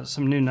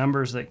some new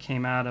numbers that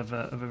came out of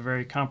a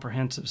very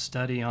comprehensive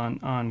study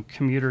on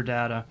commuter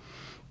data.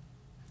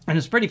 And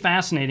it's pretty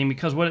fascinating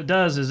because what it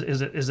does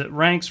is it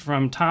ranks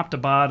from top to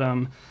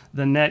bottom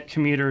the net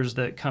commuters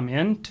that come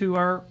into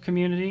our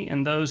community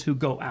and those who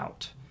go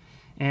out.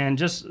 And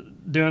just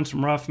doing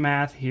some rough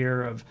math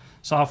here of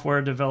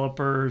software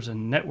developers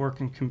and network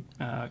and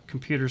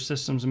computer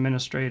systems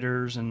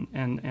administrators and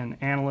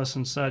analysts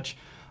and such,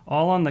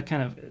 all on the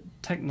kind of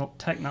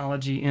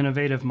technology,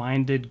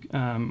 innovative-minded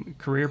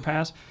career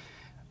paths.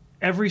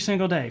 Every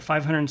single day,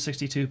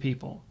 562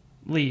 people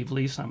leave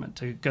Lee Summit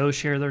to go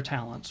share their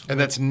talents. And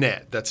that's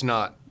net. That's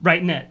not...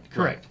 Right, net.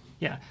 Correct. Right.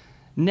 Yeah.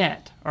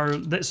 Net.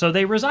 So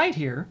they reside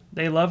here.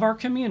 They love our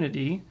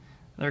community.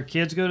 Their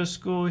kids go to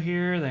school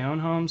here. They own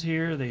homes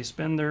here. They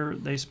spend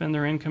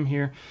their income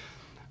here.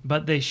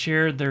 But they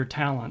shared their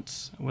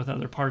talents with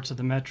other parts of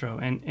the metro.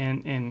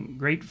 And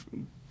great...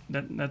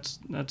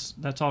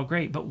 That's all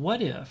great. But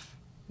what if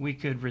we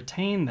could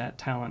retain that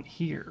talent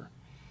here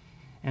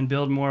and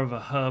build more of a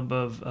hub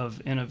of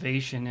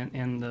innovation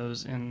in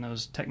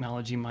those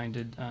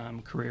technology-minded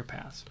career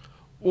paths?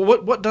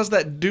 Well, what does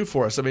that do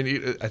for us? I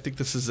mean, I think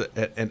this is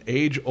an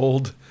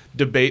age-old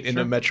debate in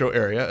the metro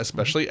area,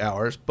 especially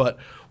ours. But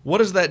what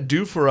does that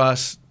do for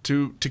us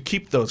to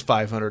keep those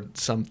 500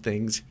 some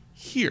things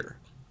here?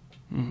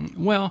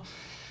 Mm-hmm. Well,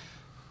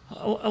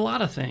 a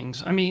lot of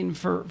things. I mean,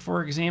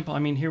 for example, I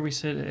mean, here we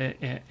sit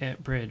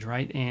at Bridge,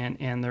 right?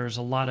 And there's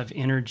a lot of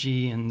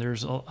energy and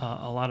there's a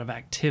lot of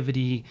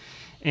activity.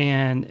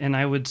 And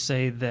I would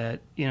say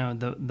that, you know,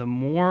 the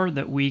more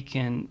that we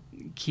can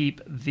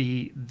keep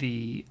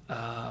the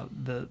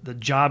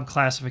job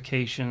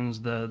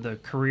classifications, the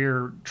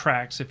career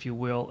tracks, if you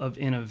will, of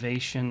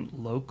innovation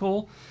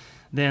local,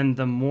 then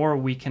the more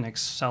we can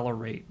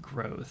accelerate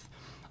growth.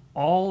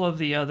 All of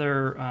the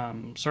other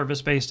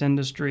service-based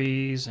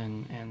industries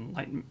and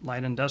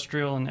light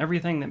industrial and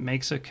everything that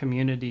makes a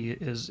community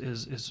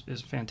is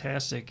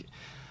fantastic.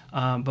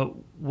 But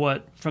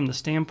what, from the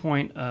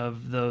standpoint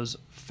of those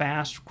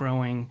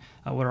fast-growing,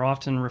 what are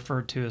often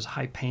referred to as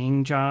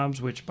high-paying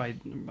jobs, which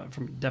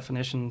from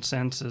definition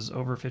sense is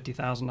over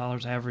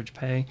 $50,000 average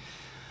pay,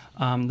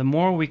 the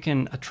more we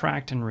can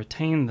attract and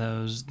retain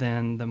those,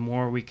 then the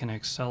more we can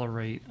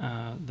accelerate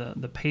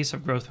the pace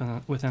of growth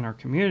within our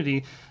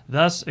community,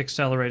 thus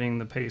accelerating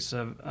the pace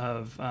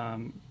of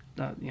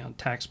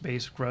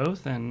tax-based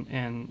growth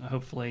and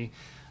hopefully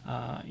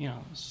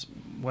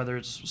whether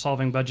it's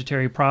solving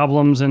budgetary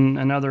problems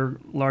and other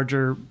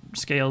larger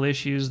scale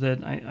issues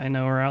that I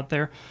know are out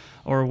there,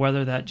 or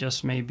whether that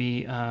just may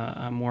be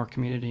more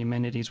community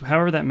amenities.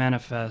 However that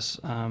manifests,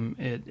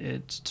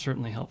 it's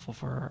certainly helpful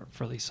for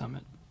Lee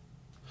Summit.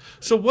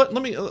 So let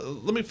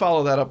me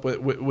follow that up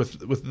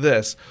with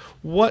this.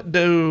 What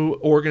do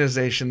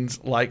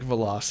organizations like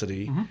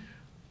Velocity,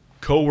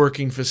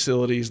 co-working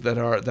facilities that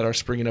are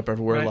springing up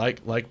everywhere,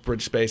 right, like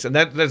Bridge Space, and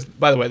that's,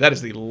 by the way, that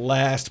is the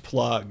last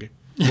plug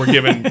we're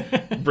giving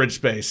Bridge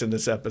Space in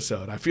this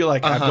episode. I feel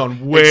like I've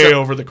gone way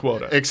over the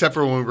quota. Except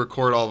for when we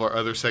record all of our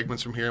other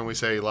segments from here and we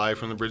say live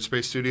from the Bridge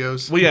Space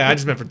studios. Well, yeah, I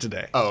just meant for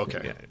today. Oh,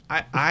 okay.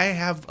 Yeah. I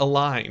have a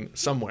line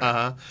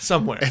somewhere.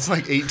 Somewhere. It's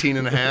like 18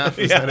 and a half.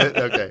 Is that it?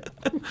 Okay.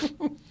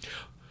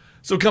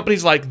 So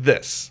companies like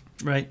this,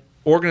 right?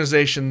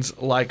 Organizations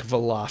like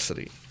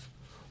Velocity,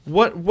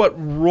 what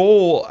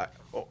role,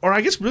 or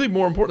I guess really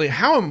more importantly,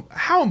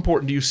 how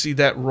important do you see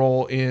that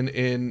role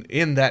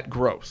in that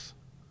growth?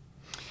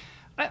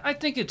 I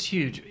think it's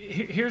huge.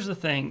 Here's the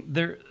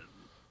thing: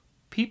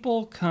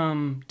 people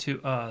come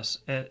to us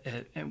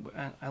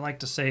I like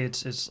to say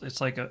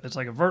it's like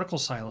a vertical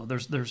silo.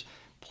 There's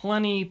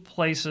plenty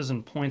places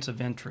and points of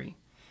entry.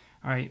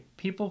 All right,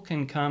 people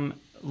can come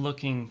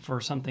looking for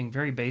something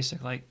very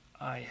basic, like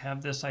I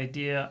have this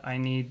idea, I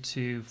need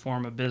to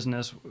form a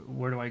business.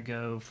 Where do I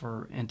go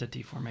for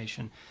entity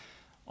formation?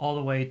 All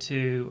the way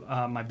to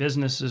my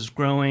business is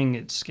growing,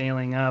 it's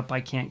scaling up, I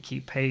can't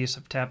keep pace,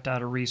 I've tapped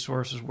out of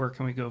resources, where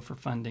can we go for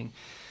funding?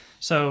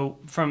 So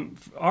from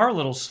our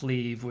little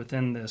sleeve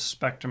within this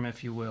spectrum,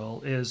 if you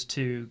will, is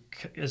to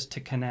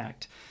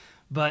connect.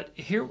 But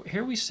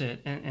here we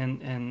sit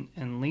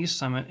in Lee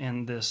Summit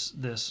and this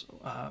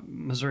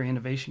Missouri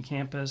Innovation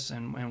Campus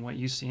and what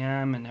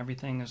UCM and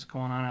everything is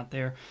going on out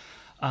there.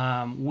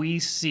 We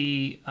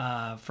see,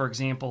 for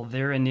example,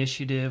 their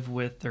initiative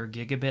with their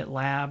Gigabit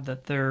Lab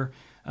that they're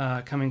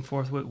coming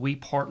forth with. We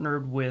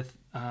partnered with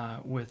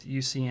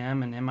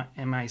UCM and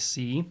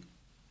MIC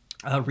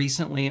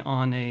recently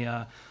on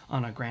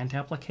a grant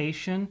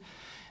application.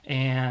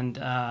 And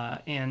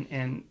our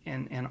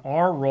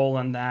role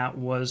in that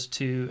was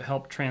to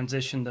help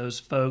transition those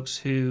folks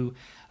who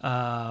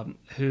are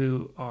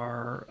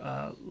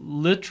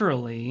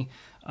literally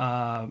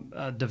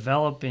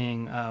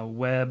developing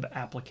web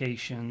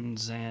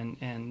applications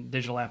and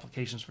digital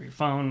applications for your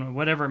phone,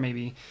 whatever it may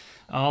be,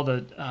 all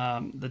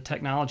the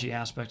technology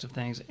aspects of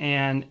things,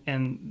 and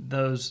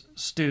those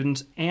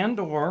students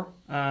or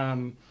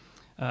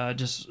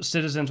just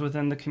citizens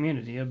within the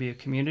community, it'll be a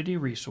community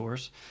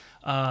resource,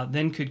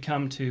 then could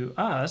come to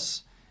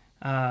us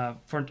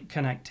for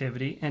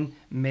connectivity, and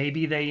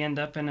maybe they end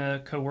up in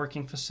a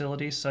co-working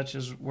facility such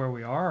as where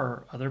we are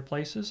or other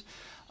places,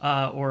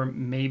 or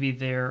maybe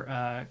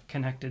they're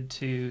connected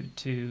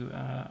to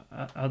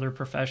other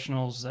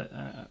professionals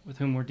that, with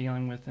whom we're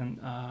dealing with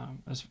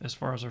as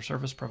far as our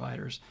service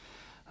providers.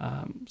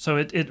 So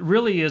it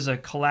really is a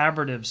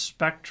collaborative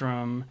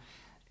spectrum.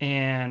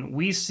 And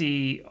we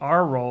see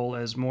our role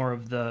as more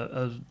of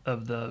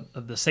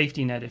the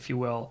safety net, if you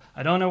will.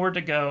 I don't know where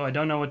to go. I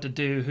don't know what to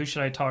do. Who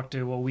should I talk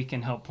to? Well, we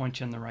can help point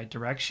you in the right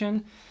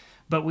direction.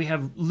 But we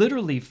have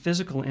literally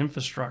physical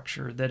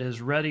infrastructure that is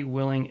ready,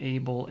 willing,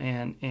 able,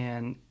 and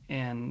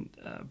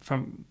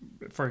from,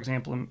 for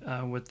example,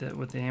 with the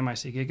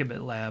MIC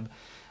Gigabit Lab,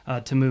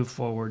 to move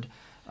forward.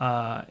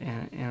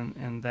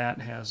 And that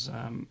has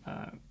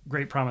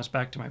great promise.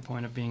 Back to my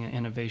point of being an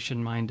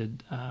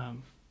innovation-minded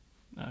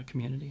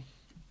community.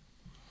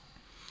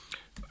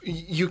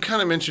 You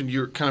kind of mentioned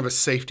you're kind of a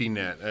safety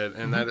net,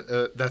 and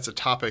that's a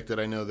topic that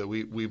I know that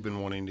we've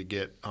been wanting to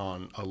get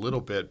on a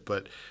little bit.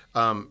 But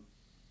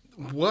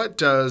what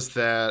does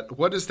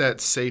that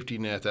safety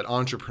net, that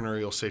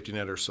entrepreneurial safety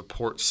net or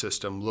support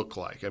system look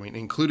like? I mean,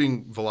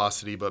 including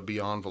Velocity, but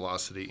beyond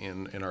Velocity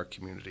in our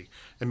community,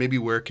 and maybe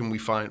where can we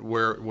find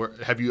where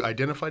have you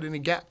identified any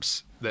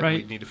gaps that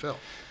we need to fill?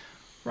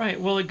 Right.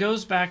 Well, it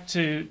goes back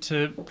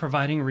to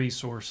providing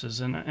resources,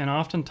 and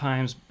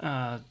oftentimes,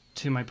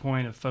 to my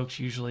point of folks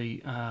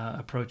usually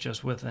approach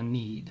us with a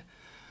need.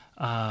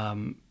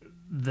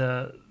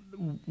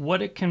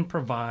 What it can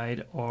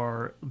provide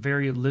are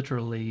very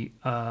literally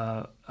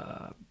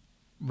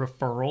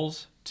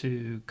referrals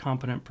to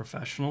competent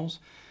professionals.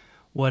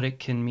 What it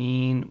can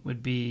mean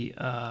would be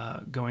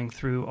going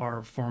through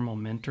our formal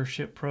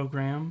mentorship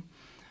program,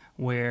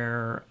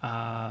 where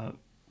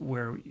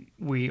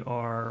we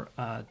are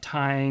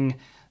tying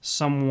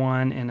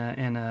someone in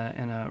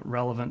a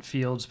relevant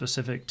field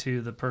specific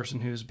to the person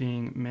who's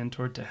being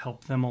mentored to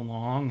help them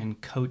along and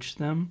coach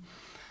them,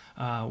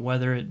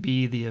 whether it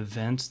be the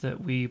events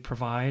that we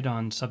provide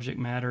on subject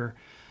matter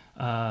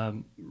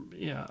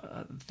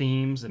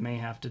themes that may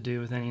have to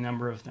do with any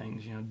number of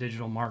things,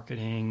 digital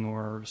marketing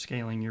or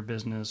scaling your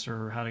business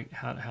or how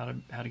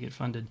to get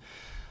funded.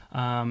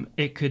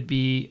 It could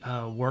be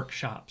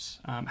workshops,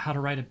 how to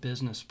write a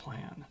business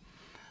plan.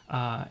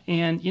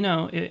 And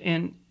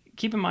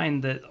keep in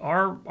mind that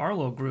our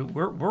little group,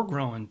 we're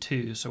growing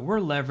too, so we're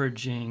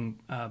leveraging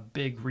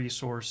big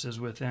resources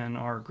within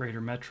our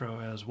greater metro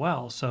as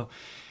well. So,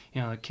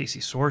 Casey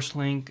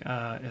SourceLink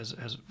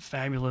has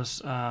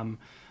fabulous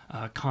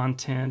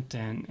content,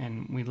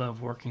 and we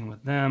love working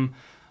with them.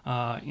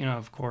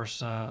 Of course,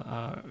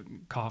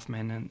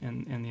 Kaufman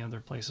and the other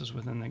places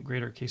within the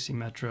greater Casey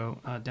metro,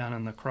 down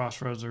in the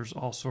Crossroads, there's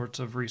all sorts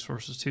of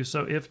resources too.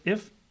 So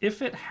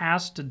if it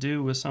has to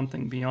do with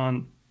something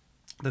beyond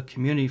the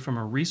community from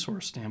a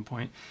resource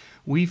standpoint,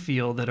 we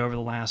feel that over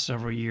the last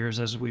several years,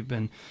 as we've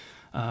been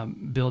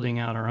building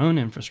out our own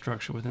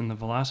infrastructure within the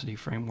Velocity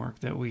framework,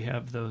 that we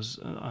have those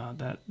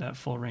that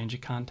full range of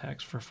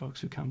contacts for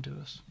folks who come to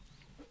us.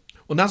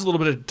 Well, now's a little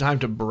bit of time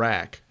to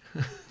brag.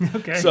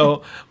 Okay.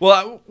 So,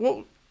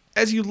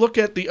 as you look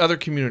at the other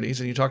communities,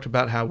 and you talked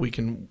about how we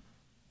can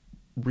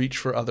reach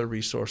for other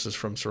resources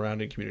from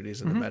surrounding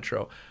communities in the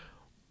metro,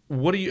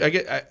 what do you?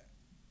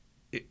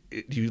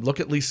 Do you look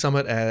at Lee's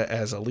Summit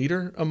as a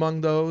leader among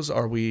those?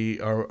 Are we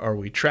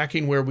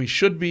tracking where we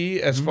should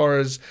be as far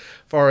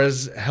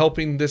as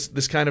helping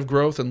this kind of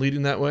growth and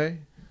leading that way?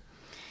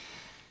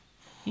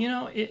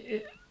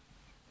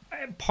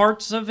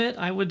 Parts of it,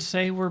 I would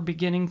say, we're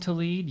beginning to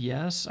lead.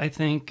 Yes, I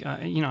think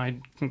I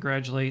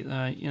congratulate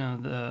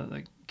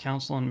the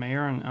council and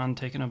mayor on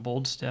taking a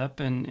bold step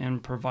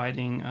and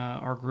providing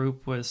our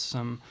group with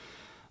some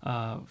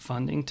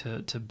funding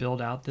to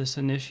build out this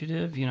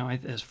initiative.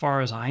 As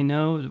far as I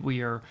know,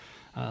 we are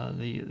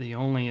the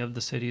only of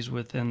the cities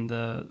within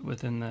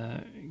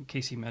the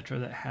Casey Metro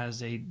that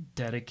has a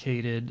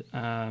dedicated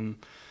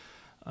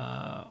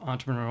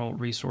entrepreneurial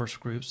resource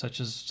group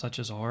such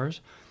as ours.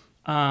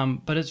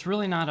 But it's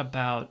really not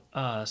about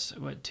us.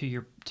 And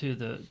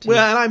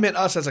I meant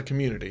us as a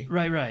community.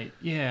 Right,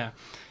 yeah.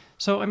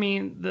 So I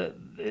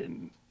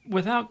mean,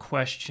 without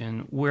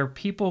question, where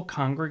people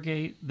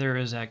congregate, there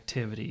is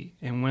activity,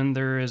 and when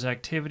there is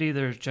activity,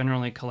 there's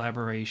generally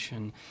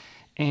collaboration,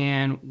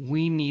 and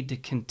we need to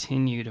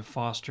continue to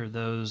foster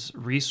those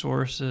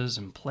resources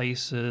and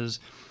places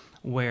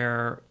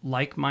where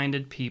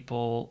like-minded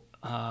people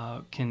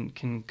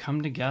can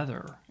come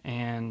together.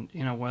 And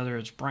whether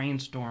it's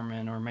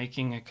brainstorming or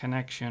making a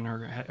connection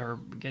or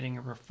getting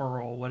a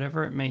referral,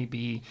 whatever it may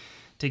be,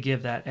 to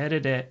give that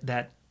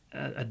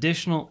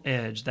additional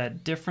edge,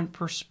 that different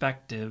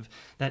perspective,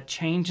 that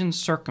change in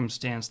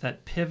circumstance,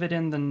 that pivot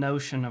in the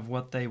notion of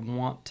what they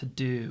want to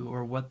do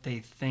or what they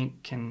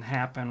think can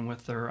happen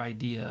with their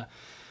idea.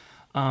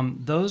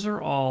 Those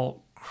are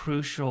all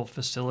crucial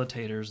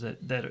facilitators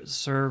that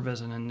serve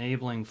as an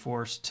enabling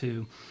force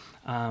to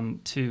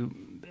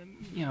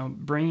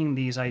bringing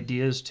these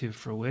ideas to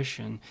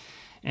fruition.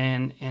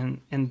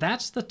 And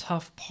that's the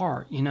tough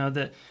part,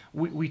 that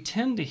we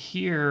tend to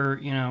hear,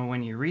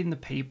 when you read in the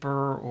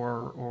paper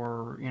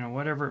or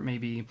whatever it may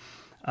be,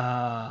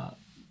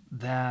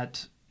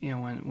 that,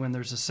 when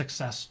there's a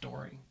success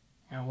story.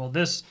 Well,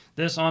 this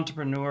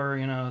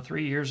entrepreneur,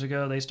 3 years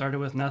ago, they started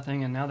with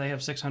nothing, and now they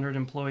have 600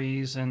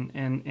 employees,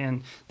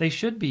 and they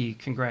should be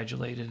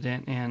congratulated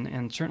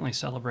and certainly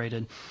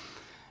celebrated.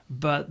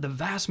 But the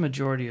vast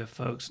majority of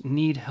folks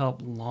need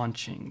help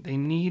launching. They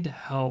need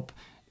help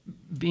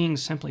being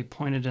simply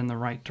pointed in the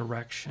right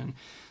direction.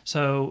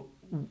 So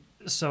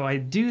I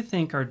do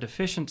think our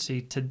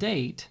deficiency to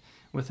date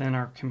within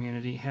our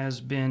community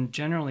has been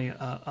generally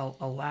a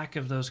lack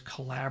of those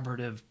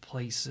collaborative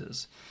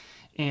places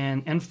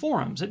and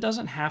forums. It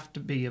doesn't have to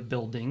be a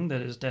building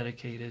that is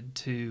dedicated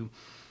to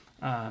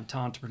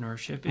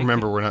entrepreneurship.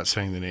 Remember, we're not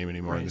saying the name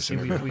anymore in this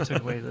interview. We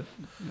took away the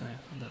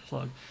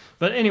plug.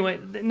 But anyway,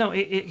 no,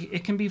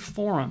 it can be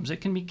forums.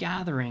 It can be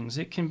gatherings.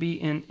 It can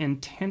be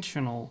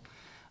intentional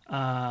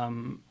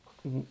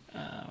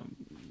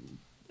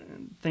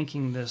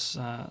thinking this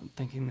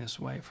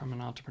way from an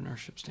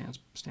entrepreneurship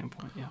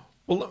standpoint. Yeah.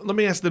 Well, let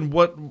me ask then,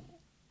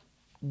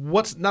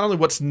 what's not only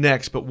what's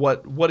next, but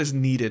what is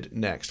needed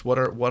next? What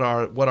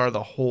are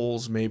the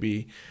holes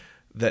maybe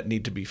that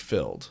need to be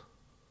filled?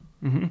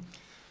 Mm-hmm.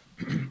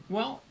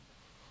 Well,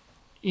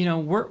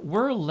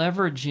 we're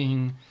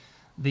leveraging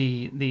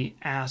the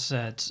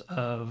assets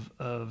of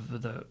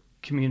the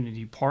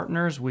community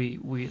partners.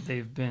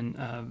 They've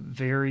been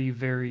very,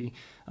 very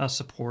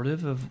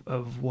supportive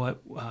of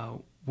what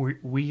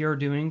we are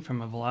doing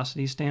from a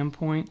velocity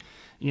standpoint,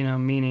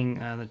 meaning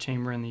the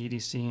Chamber and the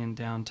EDC in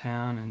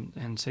downtown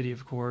and city,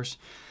 of course.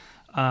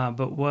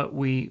 But what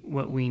we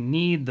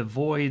need, the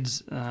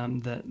voids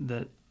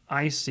that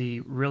I see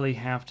really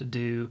have to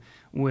do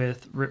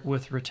with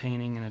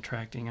retaining and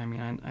attracting. I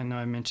mean, I know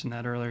I mentioned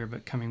that earlier,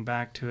 but coming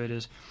back to it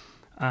is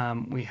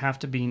we have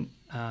to be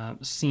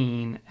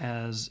seen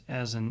as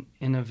an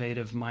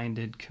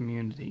innovative-minded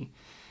community.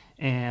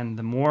 And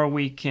the more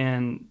we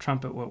can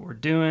trumpet what we're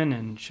doing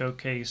and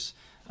showcase,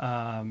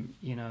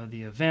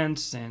 the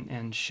events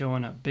and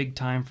showing up big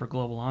time for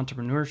global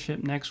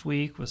entrepreneurship next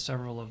week with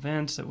several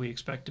events that we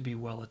expect to be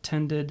well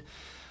attended,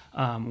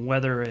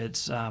 whether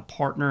it's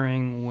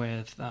partnering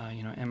with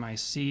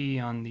MIC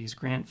on these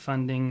grant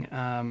funding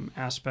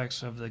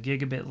aspects of the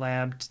Gigabit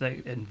Labs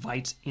that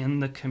invites in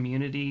the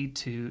community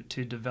to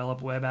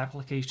develop web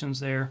applications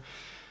there.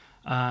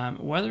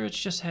 Whether it's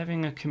just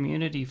having a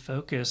community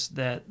focus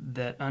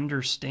that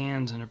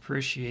understands and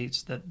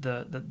appreciates that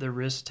the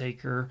risk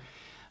taker,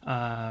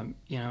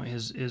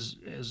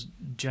 is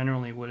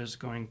generally what is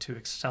going to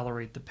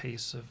accelerate the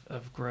pace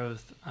of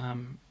growth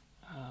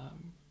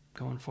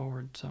going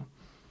forward. So,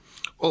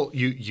 well,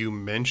 you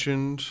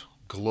mentioned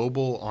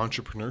Global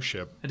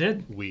Entrepreneurship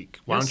Week.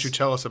 Why don't you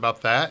tell us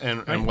about that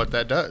and what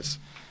that does?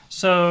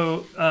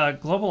 So,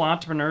 Global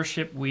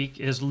Entrepreneurship Week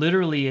is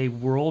literally a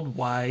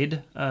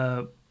worldwide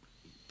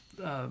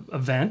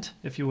event,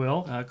 if you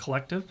will,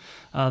 collective,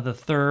 the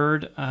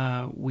third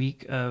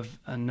week of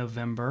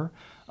November.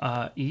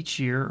 Each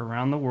year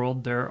around the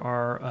world, there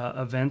are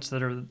events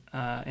that are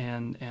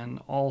and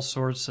all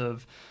sorts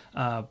of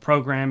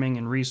programming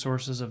and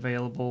resources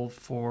available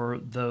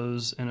for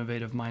those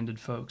innovative-minded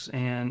folks.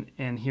 And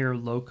here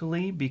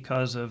locally,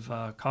 because of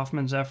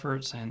Kaufman's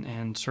efforts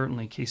and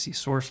certainly KC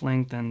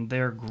SourceLink and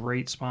their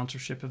great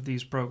sponsorship of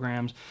these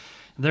programs,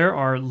 there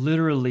are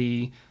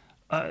literally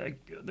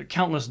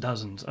countless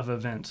dozens of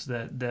events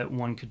that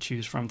one could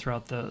choose from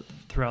throughout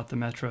the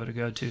metro to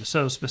go to.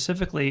 So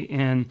specifically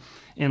in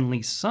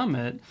Lee's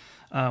Summit,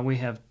 we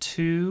have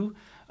two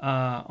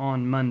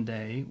on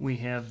Monday. We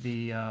have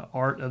the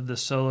Art of the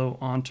Solo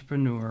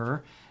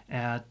Entrepreneur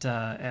at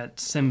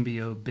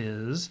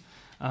SymbioBiz.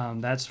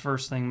 That's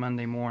first thing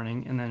Monday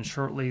morning, and then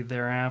shortly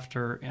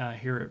thereafter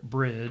here at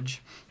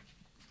Bridge,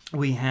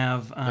 we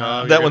have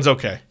that one's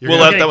okay. We'll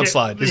let that one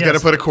slide. He's got to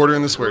put a quarter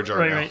in the swear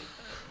jar now. Right.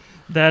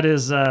 That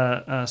is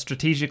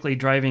strategically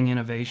driving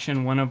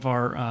innovation. One of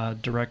our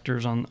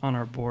directors on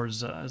our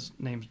boards, his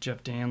name's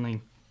Jeff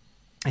Danley,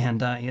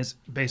 and he is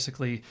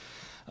basically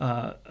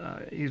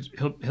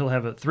he'll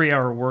have a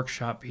 3-hour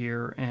workshop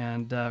here,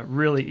 and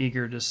really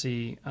eager to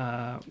see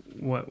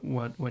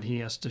what he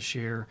has to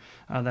share.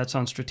 That's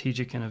on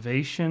strategic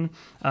innovation.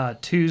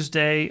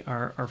 Tuesday,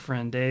 our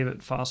friend Dave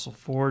at Fossil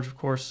Forge, of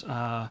course.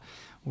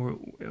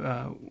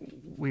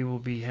 We will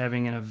be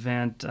having an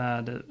event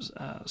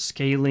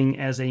scaling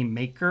as a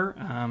maker.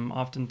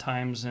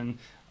 Oftentimes in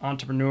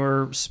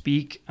entrepreneur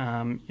speak,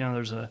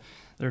 there's a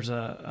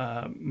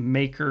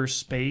maker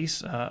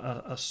space,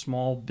 a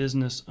small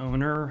business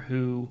owner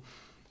who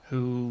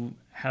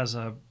has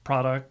a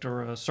product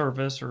or a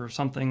service or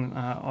something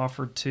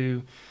offered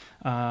to,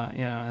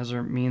 as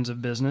their means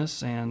of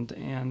business. And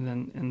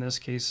in this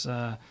case,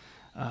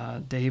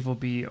 Dave will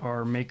be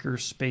our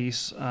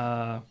Makerspace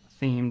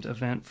themed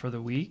event for the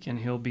week, and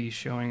he'll be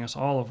showing us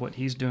all of what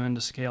he's doing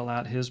to scale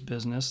out his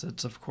business.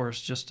 It's, of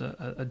course, just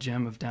a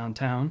gem of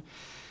downtown.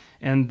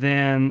 And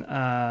then,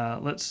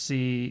 let's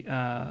see,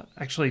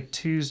 actually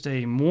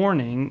Tuesday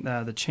morning,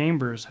 the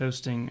Chamber is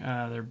hosting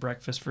their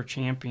Breakfast for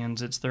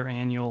Champions. It's their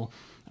annual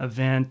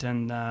event,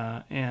 and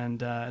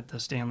at the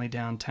Stanley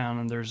downtown,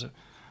 and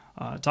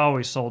it's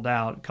always sold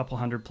out, a couple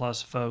hundred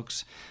plus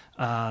folks.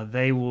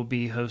 They will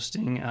be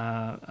hosting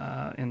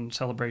in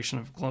celebration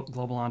of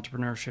Global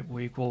Entrepreneurship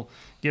Week. We'll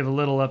give a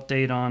little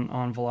update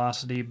on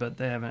Velocity, but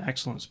they have an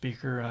excellent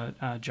speaker,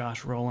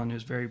 Josh Rowland,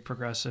 who's very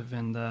progressive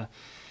in the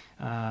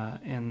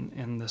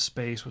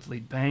space with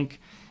Lead Bank.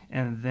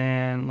 And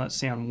then let's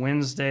see, on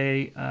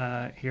Wednesday,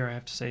 here I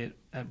have to say it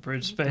at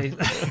Bridge Space.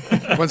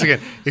 Once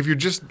again,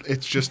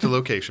 it's just a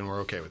location.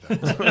 We're okay with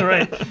that.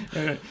 Right.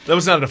 That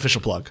was not an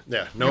official plug.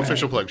 Yeah, no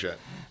official plugs yet.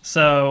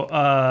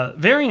 So,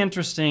 very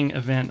interesting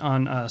event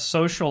on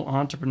social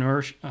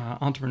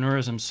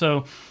entrepreneurism.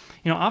 So,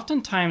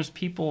 oftentimes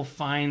people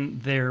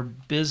find their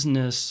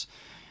business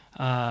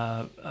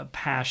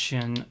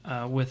passion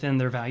within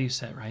their value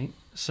set, right?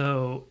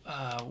 So,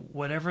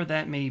 whatever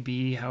that may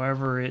be,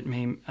 however it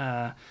may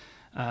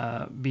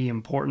be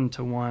important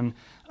to one,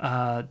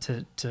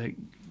 to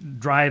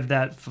drive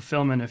that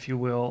fulfillment, if you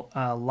will,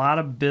 a lot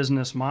of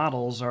business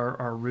models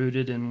are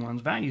rooted in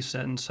one's value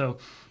set, and so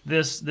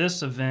this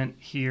event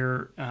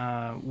here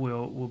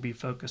will be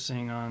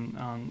focusing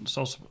on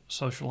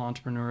social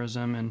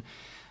entrepreneurism,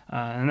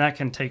 and that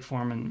can take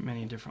form in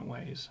many different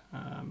ways.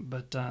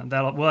 But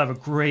we'll have a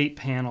great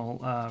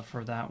panel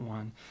for that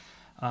one.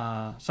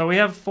 So we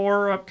have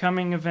 4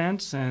 upcoming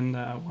events, and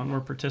one we're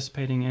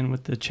participating in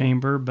with the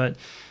Chamber. But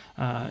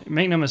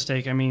make no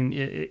mistake, I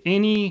mean,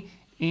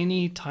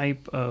 any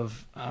type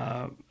of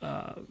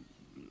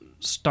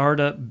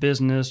startup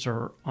business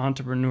or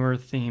entrepreneur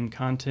themed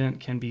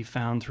content can be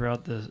found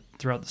throughout the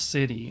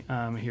city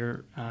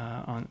here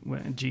on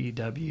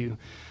GEW.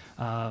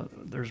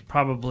 There's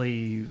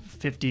probably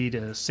 50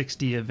 to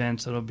 60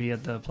 events that'll be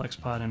at the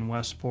Plexpod in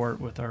Westport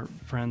with our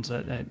friends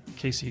at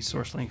KC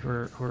SourceLink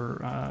who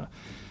are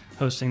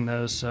hosting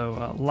those.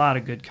 So a lot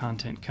of good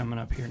content coming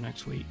up here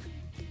next week.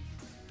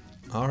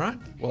 All right.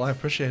 Well, I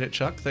appreciate it,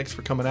 Chuck. Thanks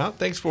for coming out.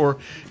 Thanks for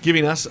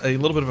giving us a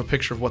little bit of a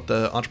picture of what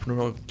the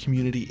entrepreneurial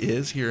community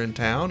is here in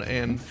town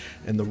and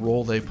the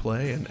role they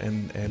play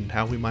and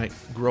how we might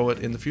grow it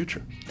in the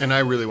future. And I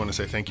really want to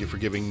say thank you for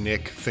giving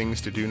Nick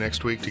things to do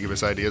next week to give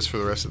us ideas for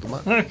the rest of the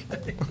month.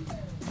 Okay.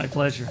 My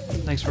pleasure.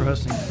 Thanks for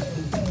hosting.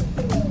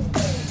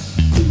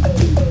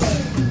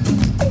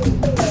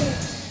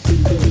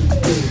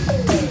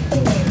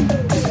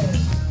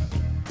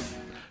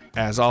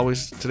 As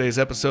always, today's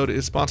episode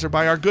is sponsored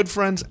by our good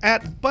friends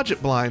at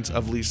Budget Blinds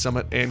of Lee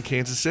Summit and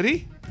Kansas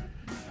City.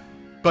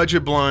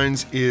 Budget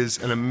Blinds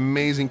is an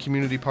amazing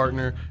community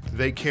partner.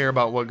 They care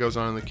about what goes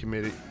on in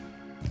the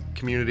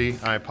community.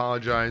 I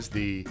apologize.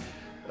 The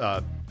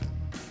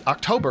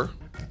October,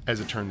 as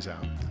it turns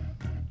out,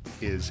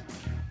 is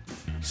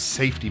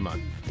Safety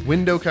Month,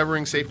 Window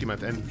Covering Safety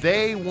Month, and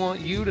they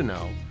want you to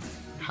know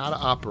how to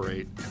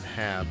operate and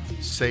have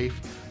safe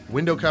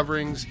window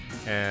coverings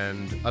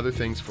and other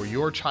things for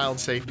your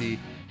child's safety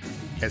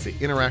as they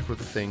interact with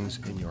the things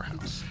in your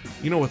house.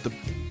 You know what the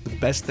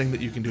best thing that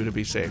you can do to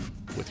be safe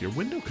with your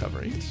window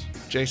coverings,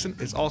 Jason,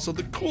 is also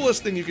the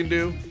coolest thing you can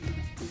do.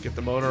 Get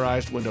the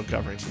motorized window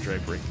coverings and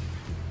drapery.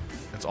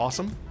 It's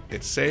awesome,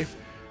 it's safe,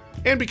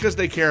 and because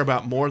they care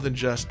about more than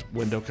just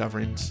window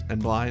coverings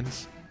and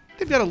blinds,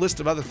 they've got a list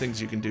of other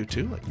things you can do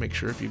too, like make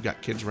sure if you've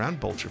got kids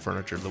around, bolt your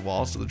furniture to the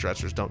wall so the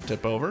dressers don't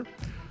tip over.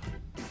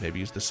 Maybe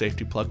use the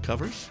safety plug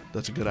covers.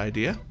 That's a good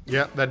idea.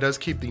 Yeah, that does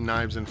keep the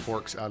knives and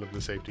forks out of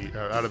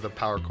the out of the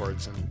power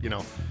cords.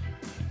 And,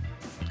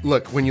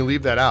 look, when you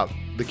leave that out,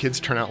 the kids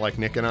turn out like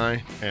Nick and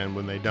I, and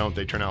when they don't,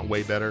 they turn out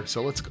way better.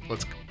 So let's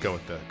go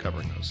with the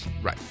covering those.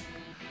 Right.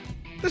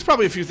 There's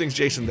probably a few things,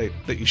 Jason,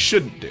 that you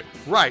shouldn't do.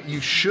 Right.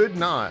 You should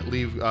not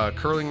leave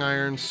curling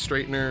irons,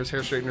 straighteners,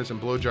 hair straighteners,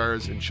 and blow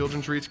jars in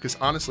children's reach because,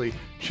 honestly,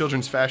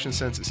 children's fashion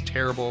sense is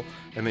terrible,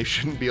 and they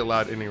shouldn't be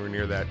allowed anywhere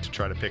near that to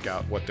try to pick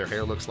out what their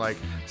hair looks like.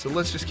 So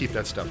let's just keep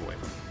that stuff away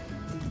from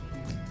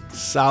them.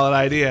 Solid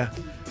idea.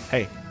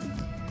 Hey,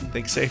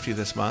 think safety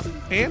this month,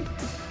 and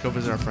go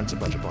visit our friends at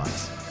Budget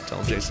Blinds. Tell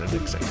them Jason and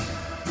Nick sent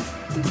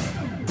you.